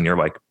exercise and you're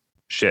like,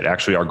 shit,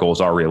 actually our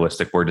goals are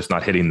realistic. We're just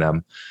not hitting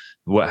them.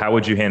 How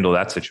would you handle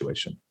that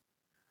situation?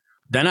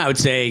 Then I would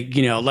say,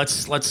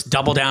 let's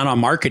double down on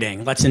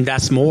marketing. Let's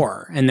invest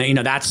more. And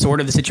that's sort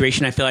of the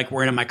situation I feel like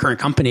we're in at my current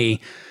company.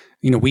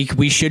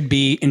 We should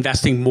be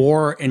investing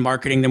more in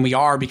marketing than we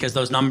are because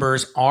those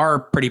numbers are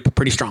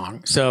pretty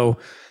strong. So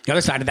the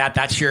other side of that,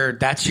 that's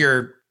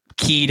your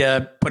key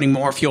to putting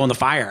more fuel in the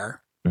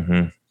fire.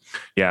 Mm-hmm.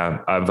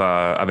 Yeah,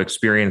 I've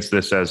experienced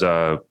this as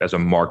a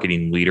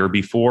marketing leader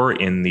before,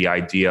 in the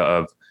idea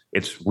of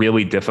it's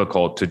really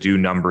difficult to do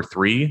number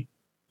 3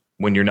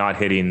 when you're not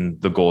hitting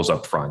the goals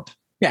up front.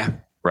 Yeah.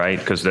 Right.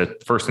 Because the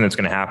first thing that's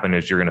going to happen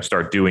is you're going to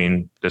start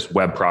doing this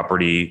web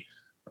property,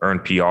 earn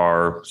PR,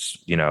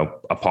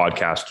 a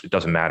podcast, it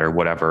doesn't matter,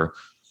 whatever.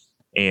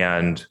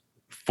 And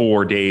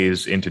 4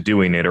 days into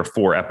doing it, or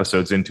 4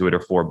 episodes into it, or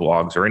 4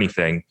 blogs or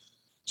anything,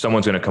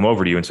 someone's going to come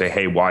over to you and say,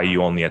 hey, why are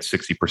you only at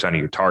 60% of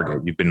your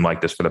target? You've been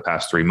like this for the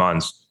past 3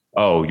 months.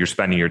 Oh, you're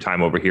spending your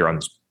time over here on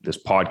this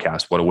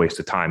podcast. What a waste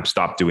of time.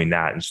 Stop doing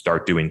that and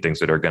start doing things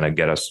that are going to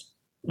get us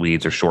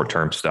leads or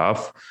short-term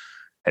stuff.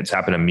 It's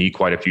happened to me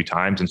quite a few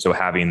times. And so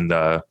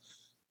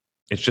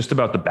it's just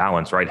about the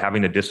balance, right?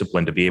 Having the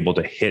discipline to be able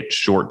to hit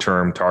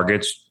short-term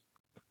targets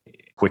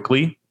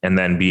quickly and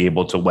then be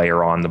able to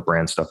layer on the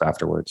brand stuff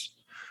afterwards.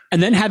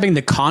 And then having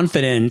the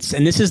confidence,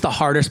 and this is the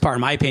hardest part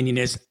in my opinion,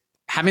 is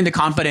having the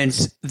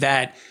confidence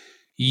that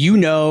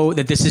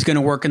that this is going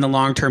to work in the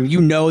long term.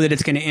 That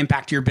it's going to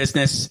impact your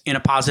business in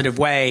a positive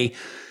way.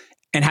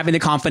 And having the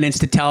confidence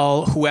to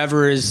tell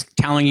whoever is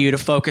telling you to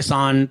focus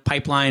on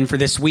pipeline for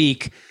this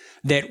week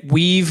that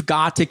we've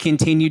got to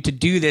continue to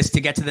do this to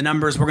get to the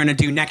numbers we're going to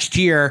do next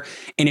year.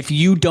 And if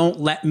you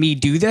don't let me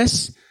do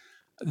this,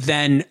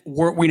 then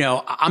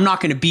I'm not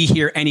going to be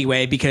here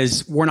anyway,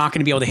 because we're not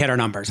going to be able to hit our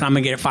numbers. And I'm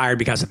going to get fired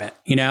because of it.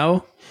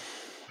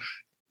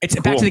 It's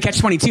cool. Back to the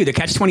catch-22. The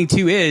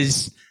catch-22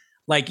 is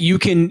like, you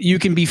can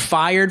be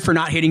fired for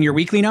not hitting your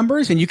weekly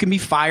numbers, and you can be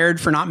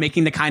fired for not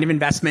making the kind of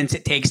investments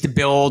it takes to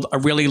build a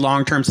really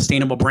long-term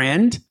sustainable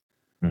brand.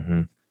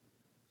 Mm-hmm.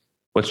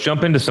 Let's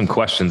jump into some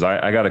questions.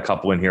 I got a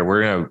couple in here.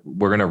 We're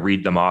gonna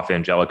read them off.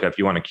 Angelica, if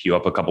you want to queue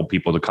up a couple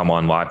people to come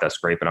on live, that's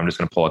great. But I'm just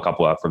gonna pull a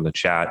couple out from the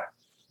chat.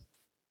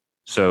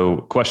 So,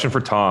 question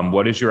for Tom: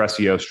 what is your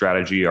SEO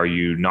strategy? Are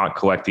you not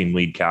collecting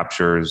lead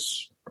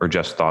captures or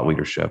just thought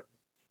leadership?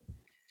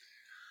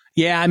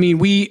 Yeah, I mean,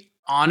 we're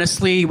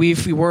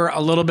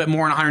a little bit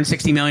more than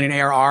 160 million in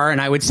ARR,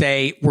 and I would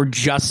say we're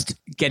just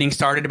getting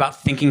started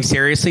about thinking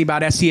seriously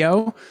about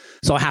SEO.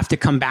 So I'll have to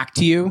come back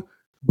to you.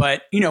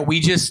 But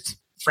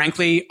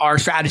frankly, our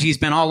strategy has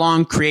been all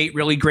along: create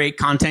really great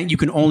content you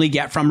can only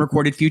get from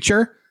Recorded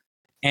Future,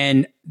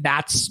 And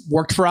that's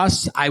worked for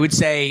us. I would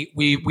say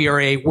we are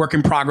a work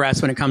in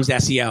progress when it comes to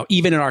SEO,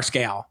 even at our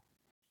scale.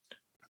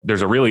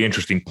 There's a really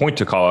interesting point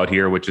to call out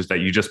here, which is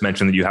that you just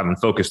mentioned that you haven't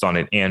focused on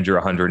it and you're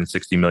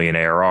 160 million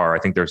ARR. I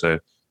think there's a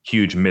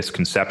huge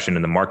misconception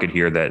in the market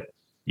here that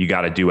you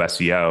got to do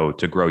SEO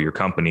to grow your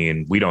company.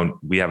 And we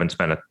haven't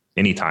spent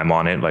any time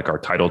on it. Like our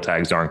title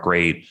tags aren't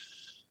great.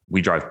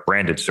 We drive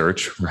branded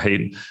search,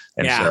 right?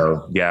 And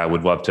I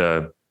would love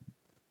to,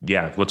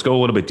 let's go a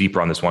little bit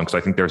deeper on this one. Cause I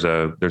think there's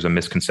a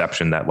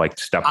misconception that like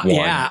step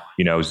one,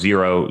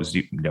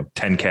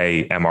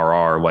 10K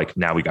MRR, like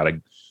now we got to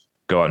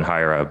go out and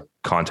hire a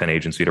content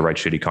agency to write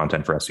shitty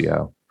content for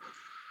SEO.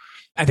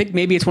 I think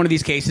maybe it's one of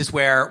these cases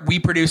where we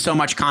produce so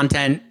much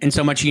content and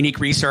so much unique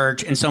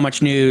research and so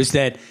much news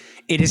that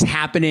it is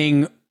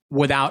happening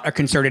without a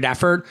concerted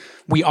effort.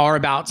 We are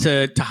about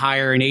to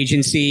hire an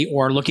agency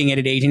or looking at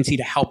an agency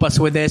to help us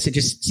with this. It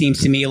just seems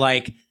to me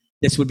like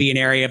this would be an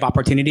area of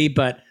opportunity.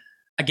 But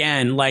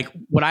again, like,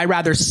 would I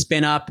rather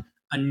spin up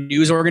a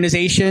news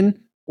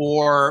organization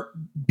or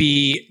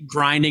be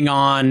grinding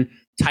on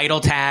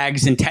title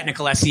tags and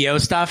technical SEO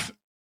stuff?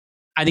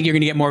 I think you're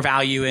going to get more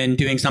value in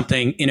doing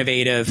something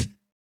innovative.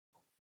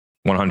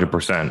 100%.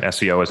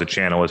 SEO as a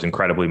channel is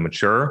incredibly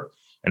mature.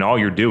 And all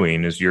you're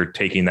doing is you're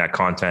taking that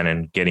content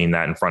and getting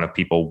that in front of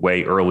people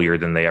way earlier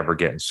than they ever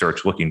get in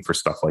search looking for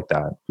stuff like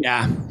that.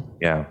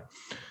 Yeah.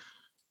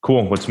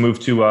 Cool. Let's move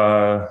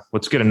to,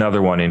 let's get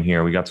another one in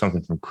here. We got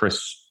something from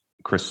Chris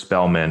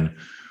Spellman.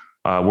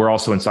 We're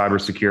also in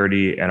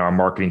cybersecurity and our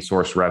marketing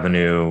source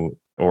revenue,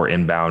 or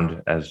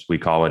inbound as we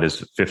call it,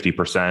 is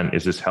 50%.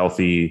 Is this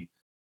healthy?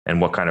 And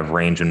what kind of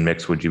range and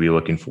mix would you be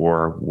looking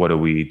for? What do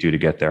we do to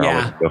get there?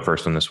 I'll go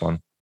first on this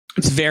one.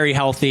 It's very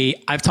healthy.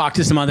 I've talked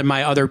to some of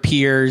my other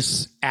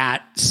peers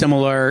at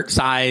similar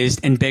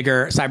sized and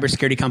bigger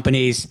cybersecurity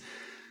companies.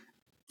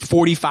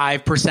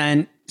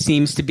 45%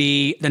 seems to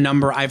be the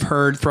number I've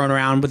heard thrown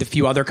around with a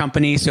few other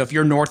companies. So if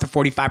you're north of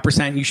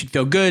 45%, you should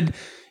feel good.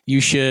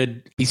 You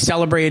should be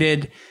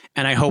celebrated.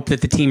 And I hope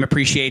that the team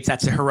appreciates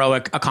that's a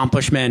heroic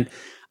accomplishment.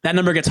 That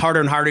number gets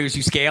harder and harder as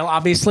you scale,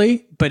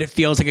 obviously, but it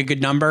feels like a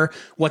good number.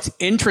 What's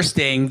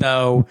interesting,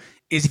 though,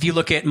 is if you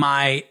look at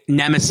my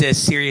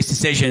nemesis,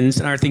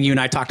 SiriusDecisions, another thing you and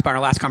I talked about in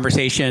our last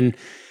conversation,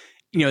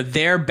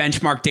 their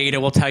benchmark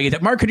data will tell you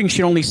that marketing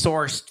should only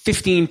source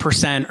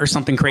 15% or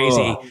something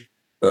crazy.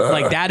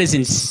 Like that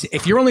is,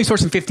 if you're only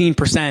sourcing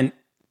 15%,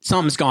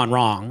 something's gone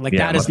wrong. Like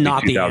that is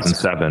not the answer.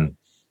 2007.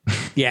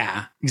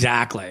 Yeah,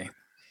 exactly.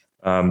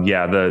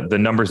 The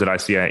numbers that I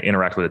see, I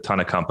interact with a ton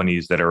of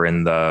companies that are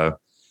in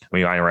I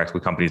interact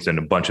with companies in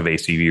a bunch of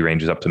ACV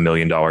ranges up to $1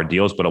 million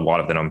deals, but a lot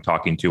of them I'm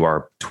talking to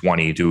are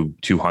 20 to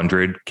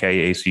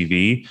 200K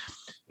ACV.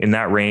 In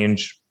that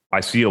range,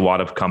 I see a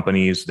lot of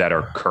companies that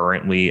are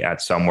currently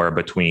at somewhere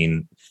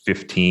between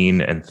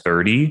 15 and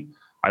 30.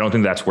 I don't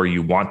think that's where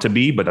you want to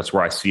be, but that's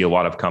where I see a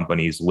lot of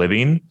companies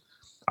living.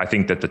 I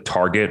think that the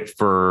target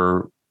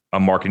for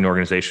a marketing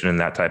organization in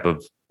that type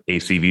of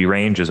ACV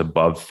range is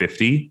above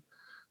 50.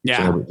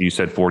 Yeah. So you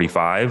said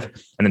 45,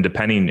 and then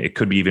depending, it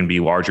could even be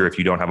larger if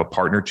you don't have a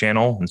partner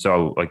channel. And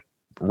so like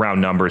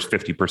round numbers,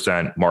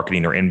 50%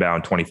 marketing or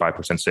inbound,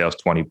 25% sales,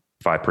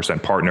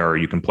 25% partner, or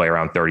you can play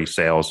around 30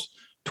 sales,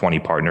 20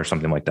 partner,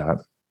 something like that.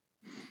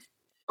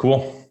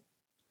 Cool.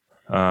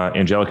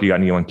 Angelica, you got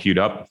anyone queued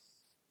up?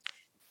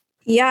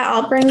 Yeah,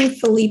 I'll bring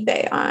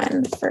Felipe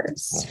on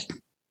first.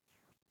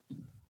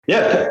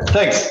 Yeah,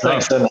 thanks.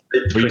 Where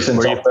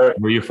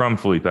are you from,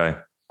 Felipe?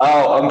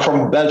 Oh, I'm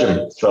from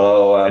Belgium.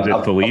 So is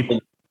it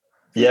Philippe?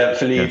 Yeah,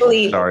 Philippe.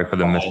 Yes, sorry for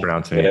the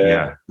mispronouncing.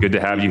 Yeah, good to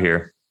have you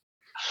here.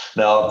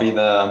 No,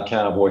 I'm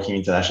kind of working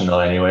international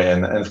anyway,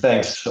 and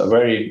thanks. A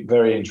very,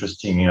 very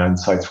interesting,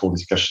 insightful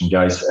discussion,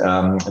 guys.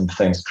 And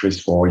thanks,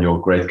 Chris, for your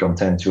great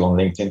content too on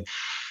LinkedIn.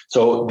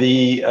 So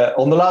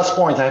on the last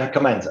point, I have a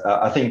comment.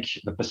 I think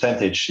the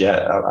percentage,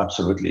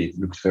 absolutely, it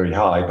looks very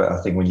high, but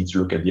I think we need to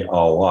look at the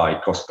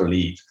ROI, cost per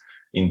lead,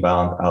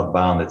 inbound,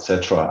 outbound,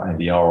 etc., and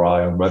the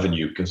ROI on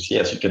revenue. Because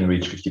yes, you can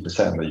reach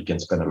 50%, but you can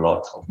spend a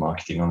lot of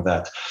marketing on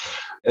that.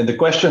 And the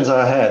questions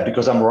I had,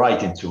 because I'm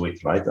right into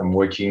it, right? I'm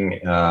working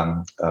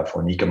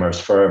for an e-commerce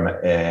firm,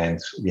 and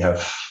we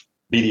have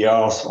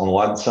BDRs on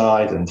one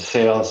side and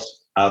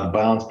sales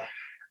outbound,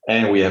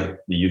 and we have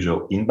the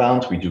usual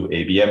inbound. We do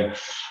ABM.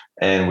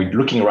 And we're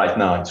looking right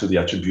now into the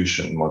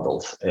attribution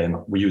models, and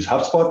we use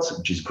HubSpot,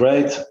 which is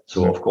great.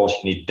 So of course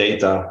you need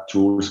data,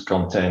 tools,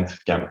 content,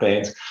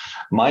 campaigns.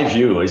 My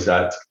view is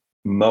that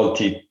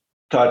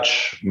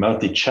multi-touch,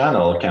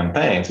 multi-channel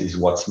campaigns is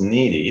what's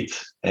needed.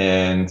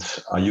 And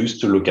I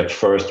used to look at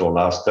first or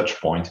last touch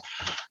point,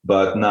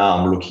 but now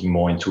I'm looking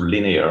more into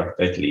linear,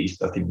 at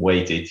least. I think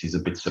weighted is a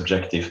bit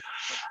subjective.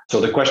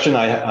 So the question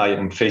I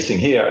am facing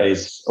here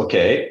is,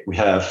 okay, we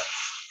have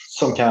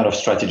some kind of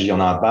strategy on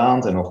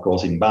outbound and of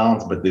course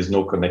inbound, but there's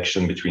no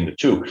connection between the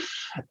two.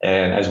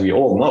 And as we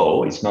all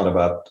know, it's not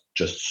about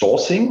just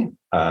sourcing,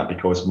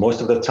 because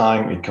most of the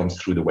time it comes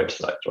through the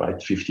website,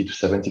 right? 50 to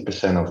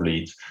 70% of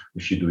leads,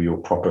 if you do your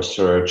proper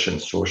search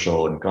and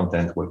social and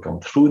content, will come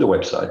through the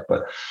website.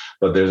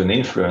 But there's an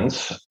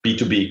influence.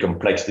 B2B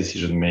complex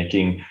decision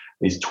making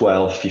is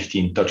 12,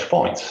 15 touch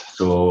points.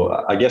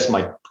 So I guess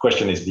my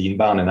question is the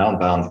inbound and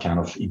outbound kind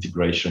of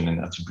integration and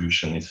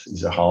attribution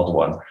is a hard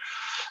one.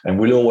 And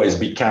we'll always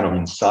be kind of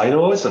in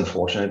silos,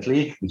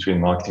 unfortunately,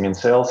 between marketing and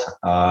sales.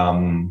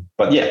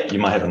 But yeah, you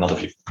might have another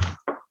view.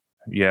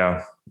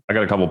 Yeah, I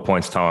got a couple of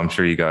points, Tom. I'm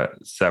sure you got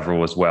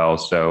several as well.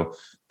 So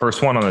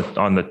first one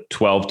on the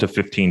 12 to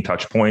 15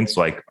 touch points,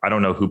 like I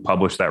don't know who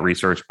published that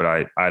research,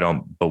 but I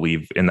don't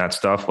believe in that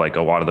stuff. Like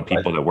a lot of the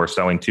people that we're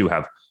selling to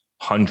have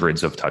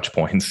hundreds of touch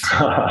points.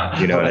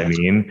 You know what I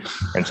mean?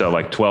 And so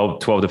like 12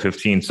 to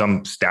 15,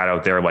 some stat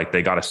out there, like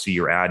they got to see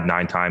your ad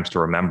 9 times to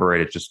remember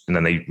it. And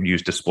then they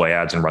use display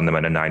ads and run them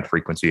at a 9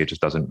 frequency. It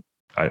just doesn't,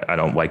 I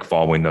don't like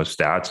following those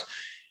stats.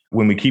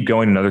 When we keep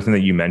going, another thing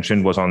that you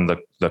mentioned was on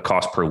the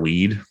cost per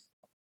lead,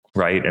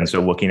 right? And so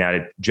looking at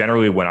it,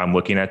 generally when I'm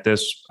looking at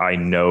this, I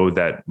know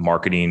that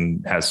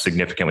marketing has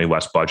significantly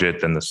less budget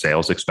than the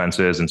sales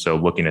expenses. And so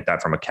looking at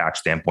that from a CAC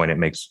standpoint, it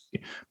makes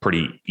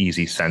pretty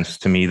easy sense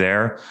to me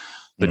there.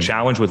 The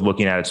challenge with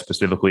looking at it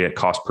specifically at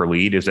cost per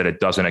lead is that it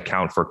doesn't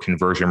account for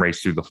conversion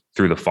rates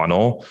through the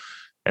funnel.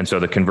 And so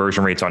the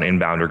conversion rates on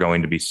inbound are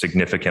going to be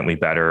significantly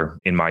better.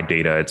 In my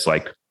data, it's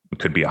like, it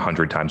could be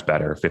 100 times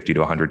better, 50 to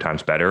 100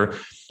 times better.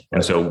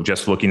 And so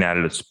just looking at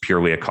it, it's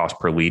purely a cost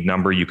per lead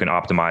number. You can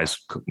optimize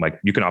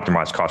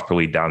cost per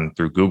lead down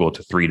through Google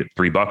to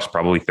 $3,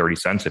 probably 30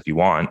 cents if you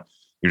want.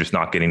 You're just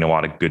not getting a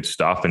lot of good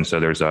stuff. And so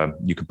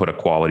you could put a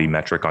quality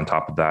metric on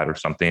top of that or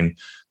something,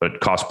 but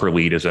cost per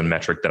lead is a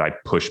metric that I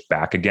push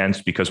back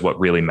against, because what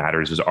really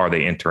matters is, are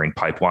they entering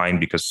pipeline?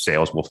 Because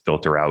sales will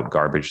filter out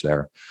garbage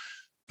there.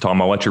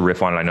 Tom, I'll let you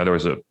riff on it. I know there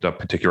was a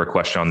particular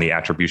question on the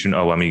attribution.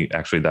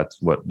 That's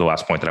what the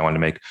last point that I wanted to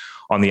make.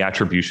 On the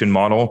attribution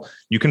model,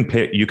 you can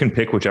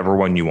pick whichever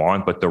one you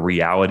want, but the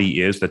reality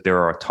is that there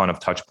are a ton of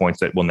touch points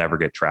that will never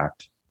get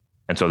tracked.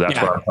 And so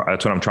that's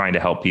what I'm trying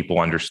to help people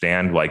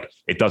understand. Like,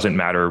 it doesn't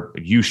matter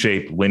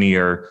U-shape,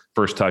 linear,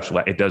 first touch.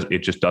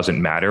 It just doesn't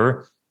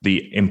matter.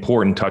 The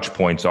important touch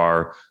points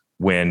are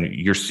when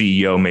your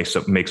CEO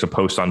makes a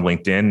post on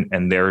LinkedIn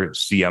and their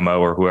CMO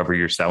or whoever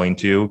you're selling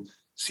to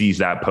sees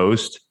that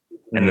post,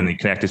 and then they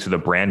connect it to the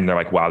brand and they're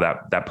like, wow,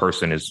 that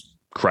person is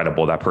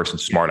credible. That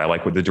person's smart. I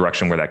like the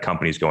direction where that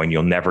company is going.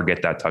 You'll never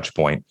get that touch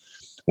point.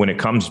 When it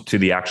comes to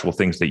the actual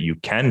things that you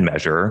can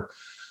measure,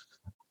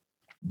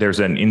 there's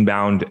an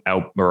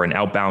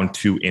outbound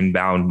to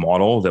inbound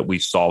model that we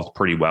solved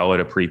pretty well at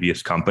a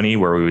previous company,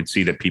 where we would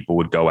see that people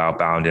would go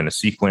outbound in a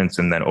sequence.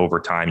 And then over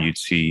time, you'd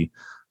see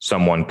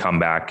someone come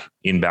back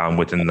inbound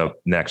within the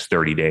next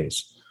 30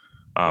 days.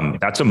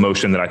 That's a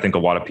motion that I think a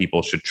lot of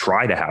people should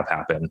try to have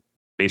happen.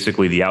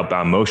 Basically, the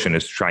outbound motion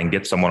is to try and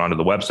get someone onto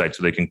the website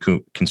so they can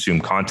consume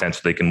content,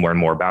 so they can learn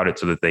more about it,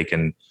 so that they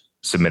can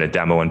submit a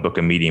demo and book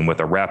a meeting with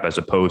a rep, as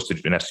opposed to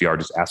an SDR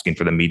just asking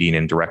for the meeting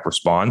in direct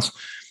response.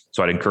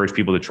 So I'd encourage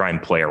people to try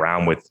and play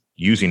around with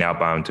using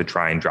outbound to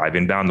try and drive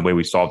inbound. The way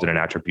we solved it in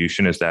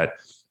attribution is that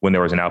when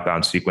there was an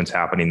outbound sequence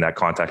happening, that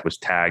contact was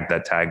tagged,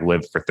 that tag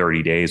lived for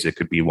 30 days. It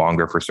could be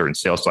longer for certain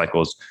sales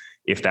cycles.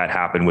 If that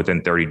happened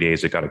within 30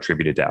 days, it got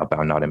attributed to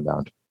outbound, not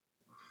inbound.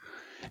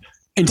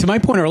 And to my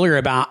point earlier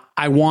about,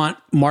 I want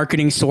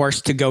marketing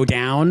source to go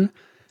down.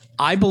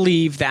 I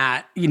believe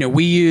that,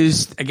 we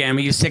use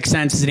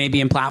 6sense as an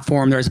ABM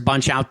platform. There's a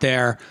bunch out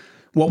there.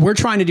 What we're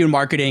trying to do in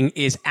marketing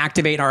is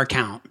activate our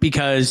account,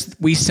 because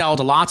we sell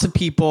to lots of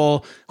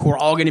people who are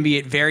all going to be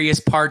at various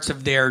parts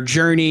of their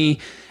journey.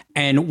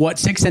 And what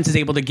 6sense is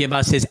able to give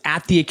us is,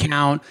 at the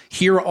account,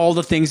 here are all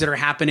the things that are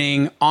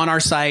happening on our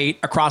site,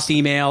 across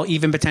email,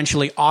 even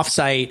potentially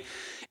offsite.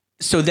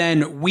 So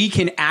then we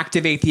can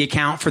activate the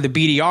account for the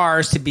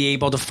BDRs to be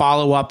able to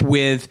follow up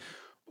with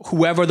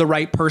whoever the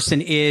right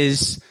person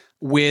is,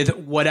 with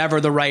whatever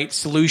the right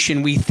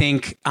solution we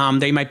think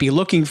they might be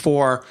looking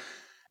for.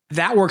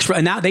 That works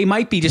and now they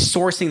might be just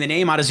sourcing the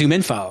name out of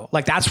ZoomInfo.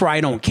 Like, that's where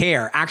I don't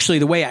care. Actually,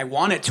 the way I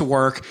want it to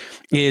work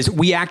is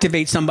we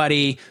activate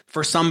somebody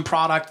for some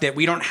product that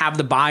we don't have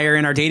the buyer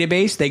in our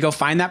database. They go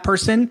find that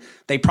person,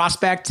 they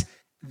prospect,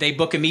 they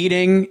book a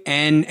meeting,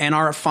 and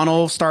our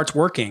funnel starts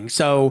working.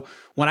 So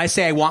when I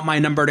say I want my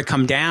number to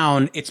come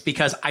down, it's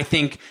because I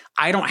think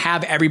I don't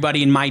have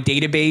everybody in my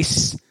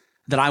database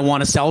that I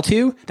want to sell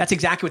to. That's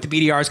exactly what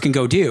the BDRs can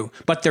go do.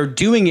 But they're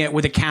doing it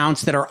with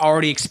accounts that are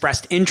already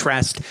expressed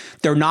interest.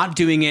 They're not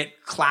doing it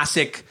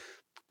classic,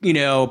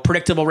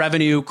 predictable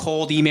revenue,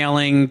 cold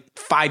emailing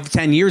 5 to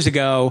 10 years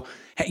ago,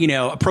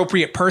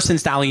 appropriate person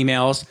style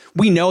emails.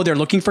 We know they're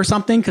looking for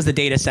something because the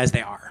data says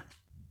they are.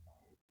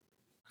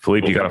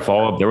 Philippe, you got to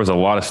follow up. There was a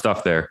lot of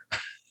stuff there.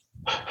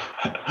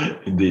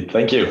 Indeed.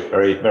 Thank you.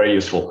 Very, very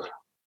useful.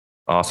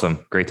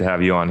 Awesome. Great to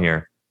have you on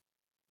here.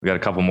 We got a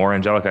couple more,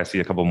 Angelica. I see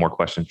a couple more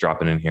questions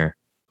dropping in here.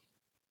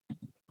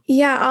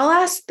 Yeah, I'll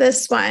ask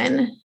this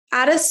one.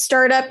 At a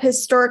startup,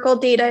 historical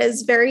data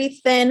is very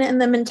thin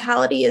and the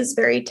mentality is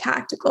very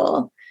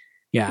tactical.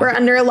 Yeah. We're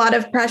under a lot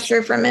of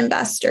pressure from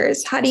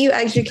investors. How do you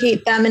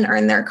educate them and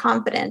earn their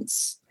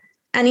confidence?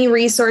 Any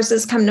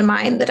resources come to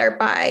mind that are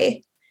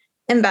by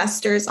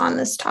investors on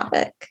this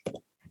topic?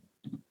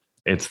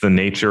 It's the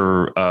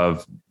nature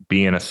of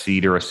being a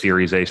seed or a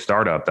Series A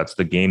startup. That's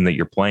the game that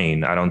you're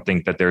playing. I don't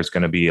think there's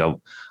going to be a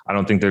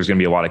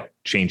lot of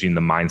changing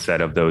the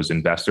mindset of those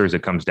investors.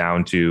 It comes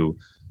down to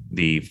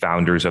the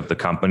founders of the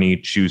company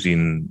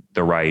choosing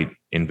the right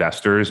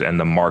investors and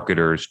the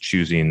marketers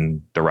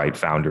choosing the right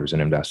founders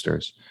and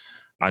investors.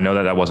 I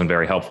know that wasn't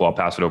very helpful. I'll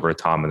pass it over to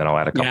Tom and then I'll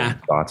add a couple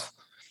of thoughts.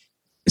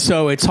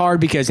 So it's hard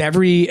because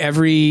every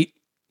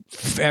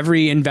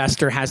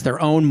investor has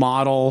their own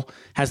model,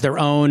 has their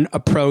own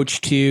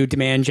approach to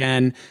demand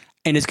gen,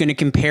 and is going to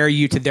compare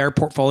you to their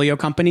portfolio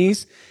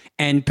companies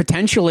and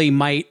potentially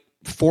might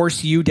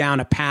force you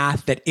down a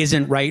path that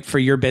isn't right for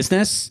your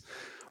business,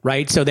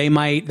 right? So they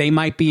might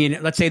be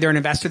in, let's say they're an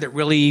investor that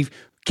really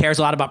cares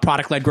a lot about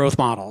product-led growth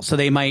models. So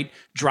they might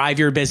drive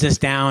your business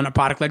down a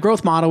product-led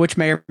growth model, which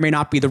may or may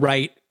not be the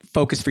right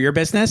focus for your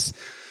business.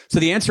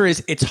 So the answer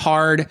is it's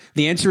hard.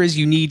 The answer is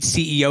you need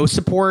CEO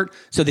support.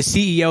 So the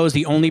CEO is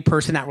the only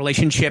person in that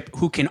relationship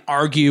who can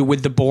argue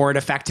with the board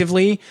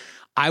effectively.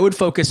 I would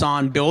focus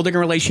on building a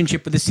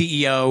relationship with the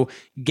CEO,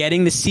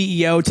 getting the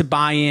CEO to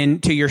buy in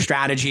to your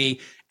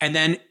strategy, and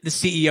then the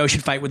CEO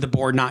should fight with the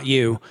board, not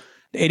you.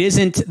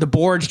 The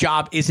board's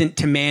job isn't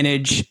to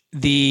manage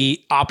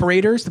the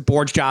operators. The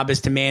board's job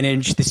is to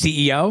manage the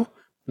CEO,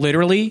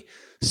 literally.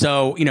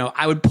 So,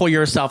 I would pull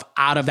yourself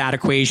out of that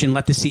equation,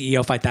 let the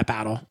CEO fight that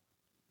battle.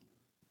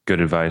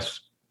 Good advice.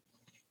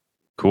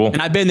 Cool.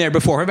 And I've been there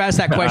before. Whoever asked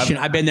that question,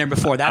 I've been there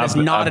before. That is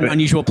not an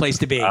unusual place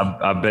to be.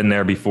 I've been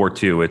there before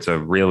too. It's a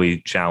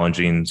really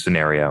challenging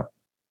scenario.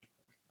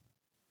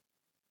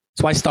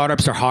 That's why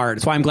startups are hard.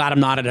 That's why I'm glad I'm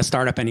not at a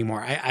startup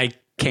anymore. I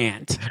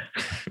can't.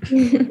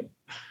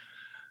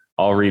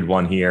 I'll read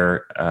one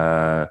here.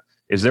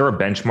 Is there a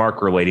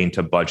benchmark relating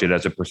to budget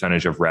as a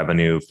percentage of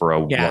revenue for a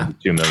 1 to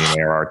 2 million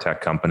ARR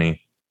tech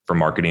company for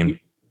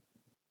marketing?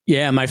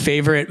 Yeah, my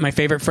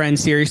favorite friend,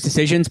 Serious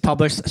Decisions,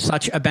 published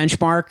such a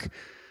benchmark.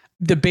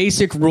 The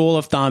basic rule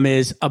of thumb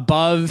is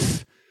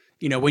above,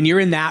 when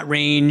you're in that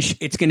range,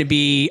 it's going to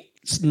be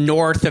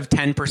north of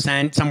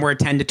 10%, somewhere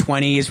 10 to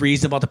 20 is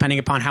reasonable, depending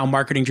upon how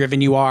marketing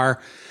driven you are.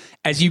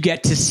 As you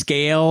get to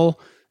scale,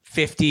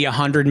 50,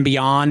 100 and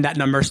beyond, that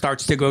number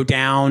starts to go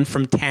down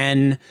from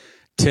 10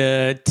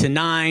 to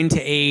 9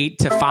 to 8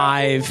 to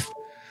 5.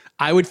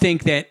 I would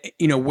think that,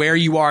 where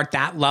you are at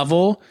that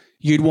level,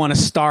 you'd want to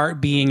start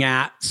being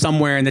at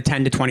somewhere in the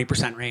 10 to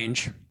 20%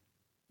 range.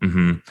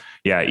 Mm-hmm.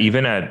 Yeah.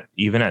 Even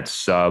at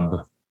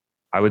sub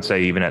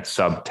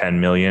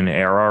 10 million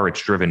ARR,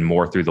 it's driven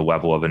more through the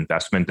level of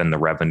investment than the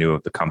revenue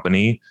of the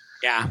company.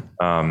 Yeah.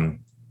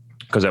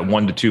 Because at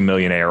 1 to 2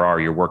 million ARR,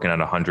 you're working on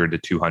 100 to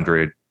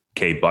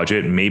 200K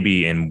budget,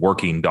 maybe in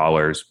working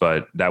dollars,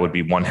 but that would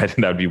be one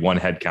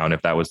head count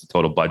if that was the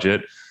total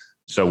budget.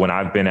 So when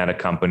I've been at a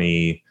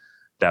company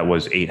that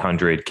was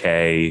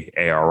 800K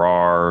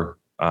ARR,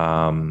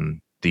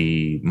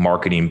 the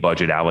marketing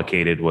budget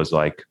allocated was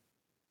like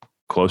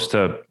close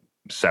to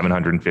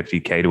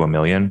 750K to $1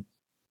 million.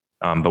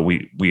 But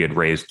we had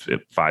raised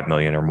 5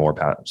 million or more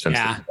since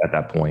at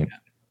that point.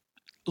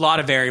 A lot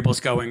of variables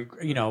going,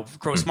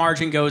 gross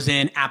margin goes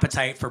in,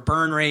 appetite for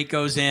burn rate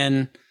goes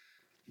in.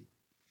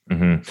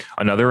 Mm-hmm.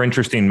 Another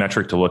interesting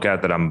metric to look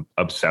at that I'm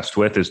obsessed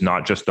with is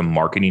not just the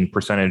marketing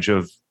percentage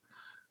of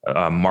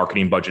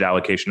marketing budget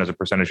allocation as a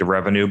percentage of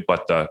revenue,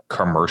 but the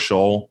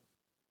commercial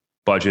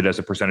budget as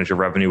a percentage of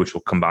revenue, which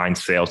will combine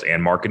sales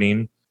and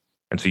marketing.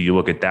 And so you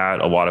look at that,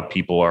 a lot of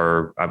people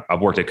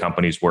I've worked at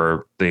companies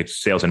where the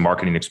sales and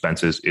marketing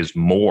expenses is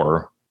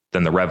more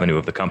than the revenue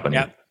of the company.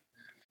 Yep.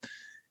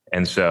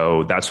 And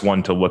so that's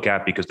one to look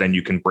at, because then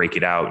you can break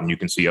it out and you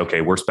can see,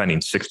 okay, we're spending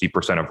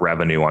 60% of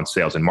revenue on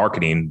sales and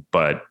marketing,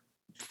 but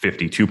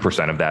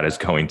 52% of that is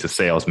going to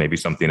sales. Maybe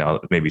something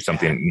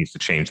needs to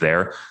change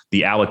there.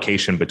 The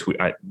allocation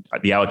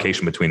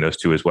between those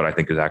two is what I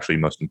think is actually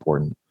most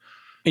important.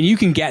 And you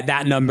can get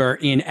that number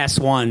in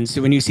S1.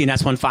 So when you see an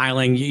S1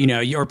 filing,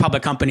 your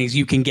public companies,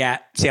 you can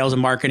get sales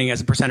and marketing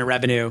as a percent of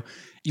revenue.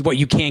 What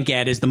you can't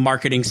get is the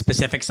marketing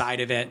specific side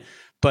of it.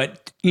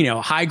 But,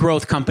 high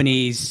growth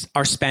companies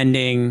are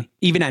spending,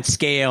 even at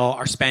scale,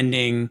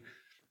 10%,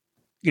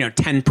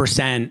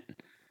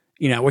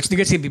 which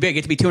gets to be big.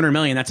 It to be 200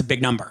 million. That's a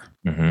big number.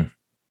 Mm-hmm.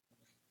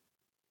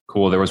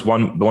 Cool. There was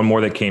one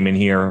more that came in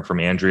here from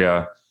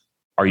Andrea.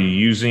 Are you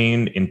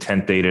using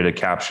intent data to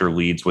capture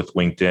leads with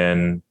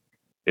LinkedIn?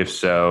 If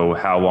so,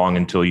 how long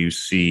until you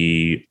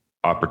see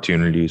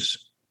opportunities?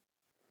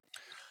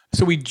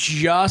 So we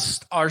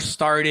just are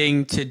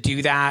starting to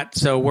do that.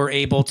 So we're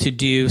able to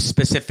do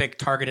specific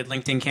targeted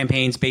LinkedIn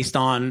campaigns based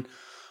on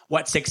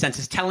what 6sense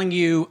is telling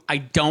you. I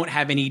don't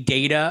have any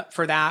data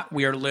for that.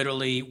 We are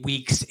literally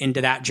weeks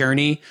into that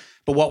journey.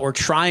 But what we're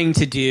trying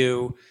to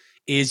do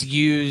is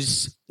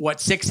use what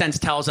 6sense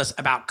tells us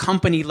about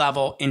company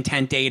level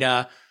intent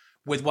data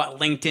with what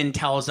LinkedIn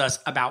tells us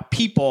about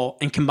people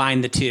and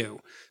combine the two.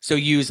 So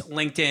use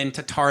LinkedIn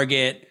to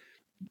target,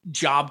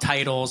 job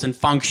titles and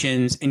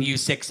functions and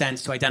use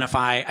 6sense to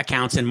identify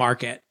accounts in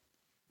market.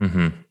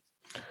 Mm-hmm.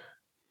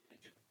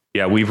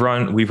 Yeah, we've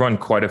run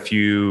quite a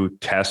few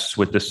tests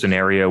with this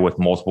scenario with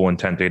multiple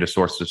intent data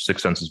sources.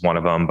 6sense is one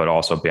of them, but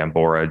also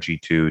Bambora,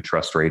 G2,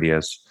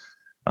 TrustRadius.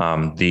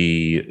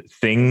 The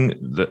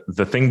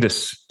thing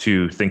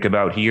to think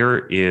about here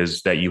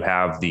is that you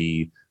have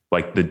the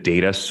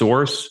data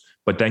source,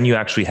 but then you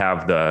actually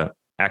have the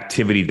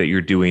activity that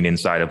you're doing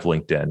inside of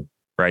LinkedIn,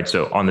 right?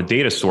 So on the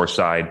data source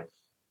side,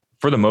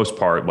 for the most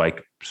part,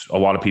 like a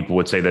lot of people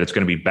would say that it's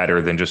going to be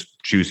better than just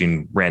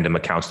choosing random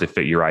accounts that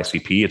fit your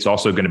ICP. It's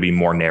also going to be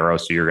more narrow,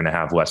 so you're going to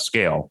have less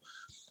scale.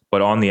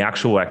 But on the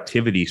actual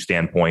activity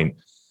standpoint,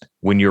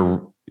 when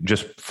you're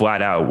just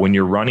flat out, when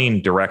you're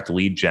running direct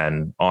lead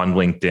gen on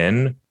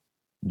LinkedIn,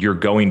 you're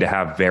going to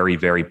have very,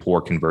 very poor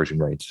conversion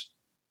rates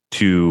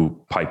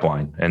to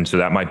pipeline. And so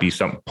that might be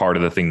some part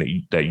of the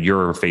thing that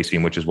you're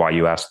facing, which is why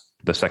you asked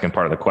the second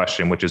part of the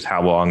question, which is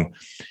how long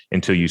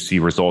until you see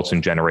results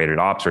in generated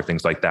ops or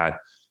things like that.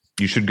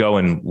 You should go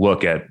and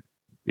look at,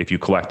 if you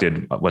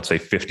collected, let's say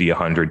 50,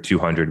 100,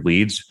 200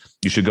 leads,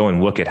 you should go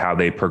and look at how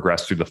they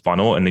progress through the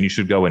funnel. And then you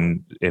should go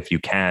and, if you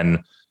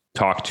can,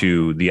 talk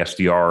to the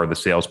SDR or the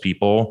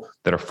salespeople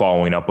that are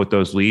following up with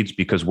those leads,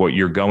 because what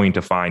you're going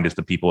to find is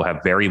the people have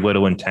very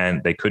little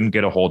intent. They couldn't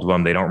get a hold of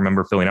them. They don't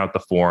remember filling out the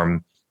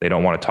form. They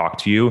don't want to talk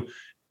to you,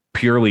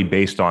 purely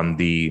based on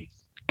the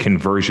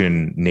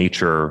conversion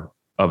nature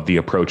of the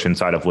approach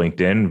inside of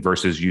LinkedIn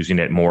versus using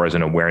it more as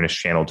an awareness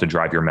channel to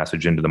drive your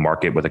message into the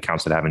market with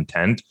accounts that have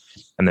intent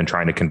and then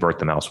trying to convert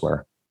them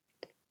elsewhere.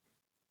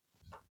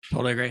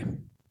 Totally agree.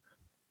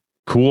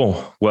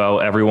 Cool.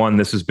 Well, everyone,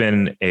 this has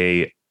been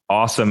a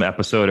awesome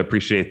episode.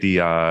 Appreciate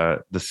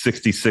the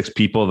 66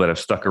 people that have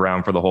stuck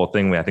around for the whole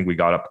thing. I think we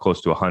got up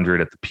close to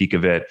 100 at the peak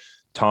of it.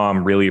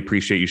 Tom, really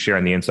appreciate you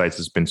sharing the insights.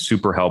 It's been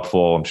super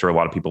helpful. I'm sure a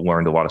lot of people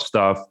learned a lot of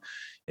stuff.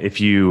 If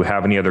you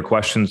have any other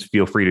questions,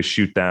 feel free to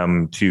shoot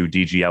them to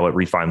DGL at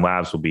Refine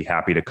Labs. We'll be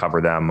happy to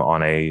cover them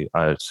on a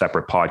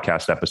separate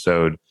podcast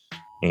episode.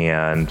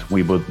 And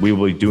we will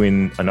be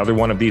doing another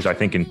one of these, I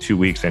think, in 2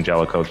 weeks.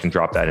 Angelico can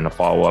drop that in a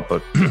follow-up,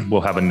 but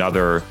we'll have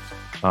another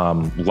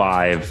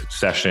live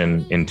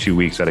session in 2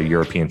 weeks at a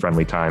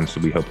European-friendly time. So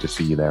we hope to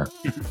see you there.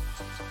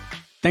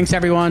 Thanks,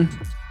 everyone.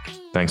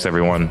 Thanks,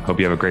 everyone. Hope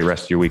you have a great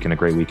rest of your week and a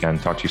great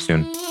weekend. Talk to you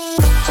soon.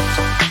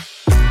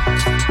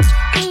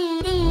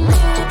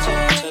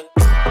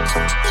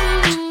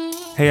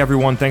 Hey,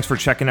 everyone. Thanks for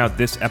checking out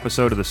this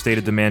episode of the State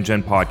of Demand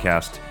Gen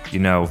podcast. You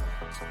know,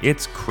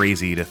 it's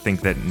crazy to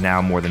think that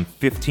now more than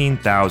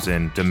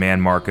 15,000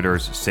 demand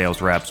marketers,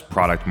 sales reps,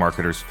 product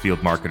marketers,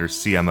 field marketers,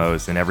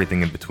 CMOs, and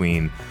everything in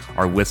between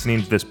are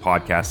listening to this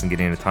podcast and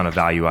getting a ton of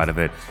value out of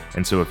it.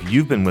 And so if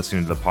you've been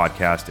listening to the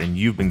podcast and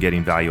you've been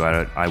getting value out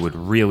of it, I would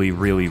really,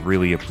 really,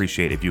 really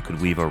appreciate if you could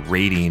leave a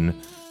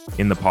rating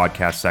in the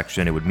podcast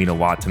section. It would mean a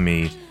lot to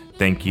me.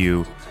 Thank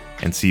you,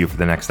 and see you for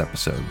the next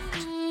episode.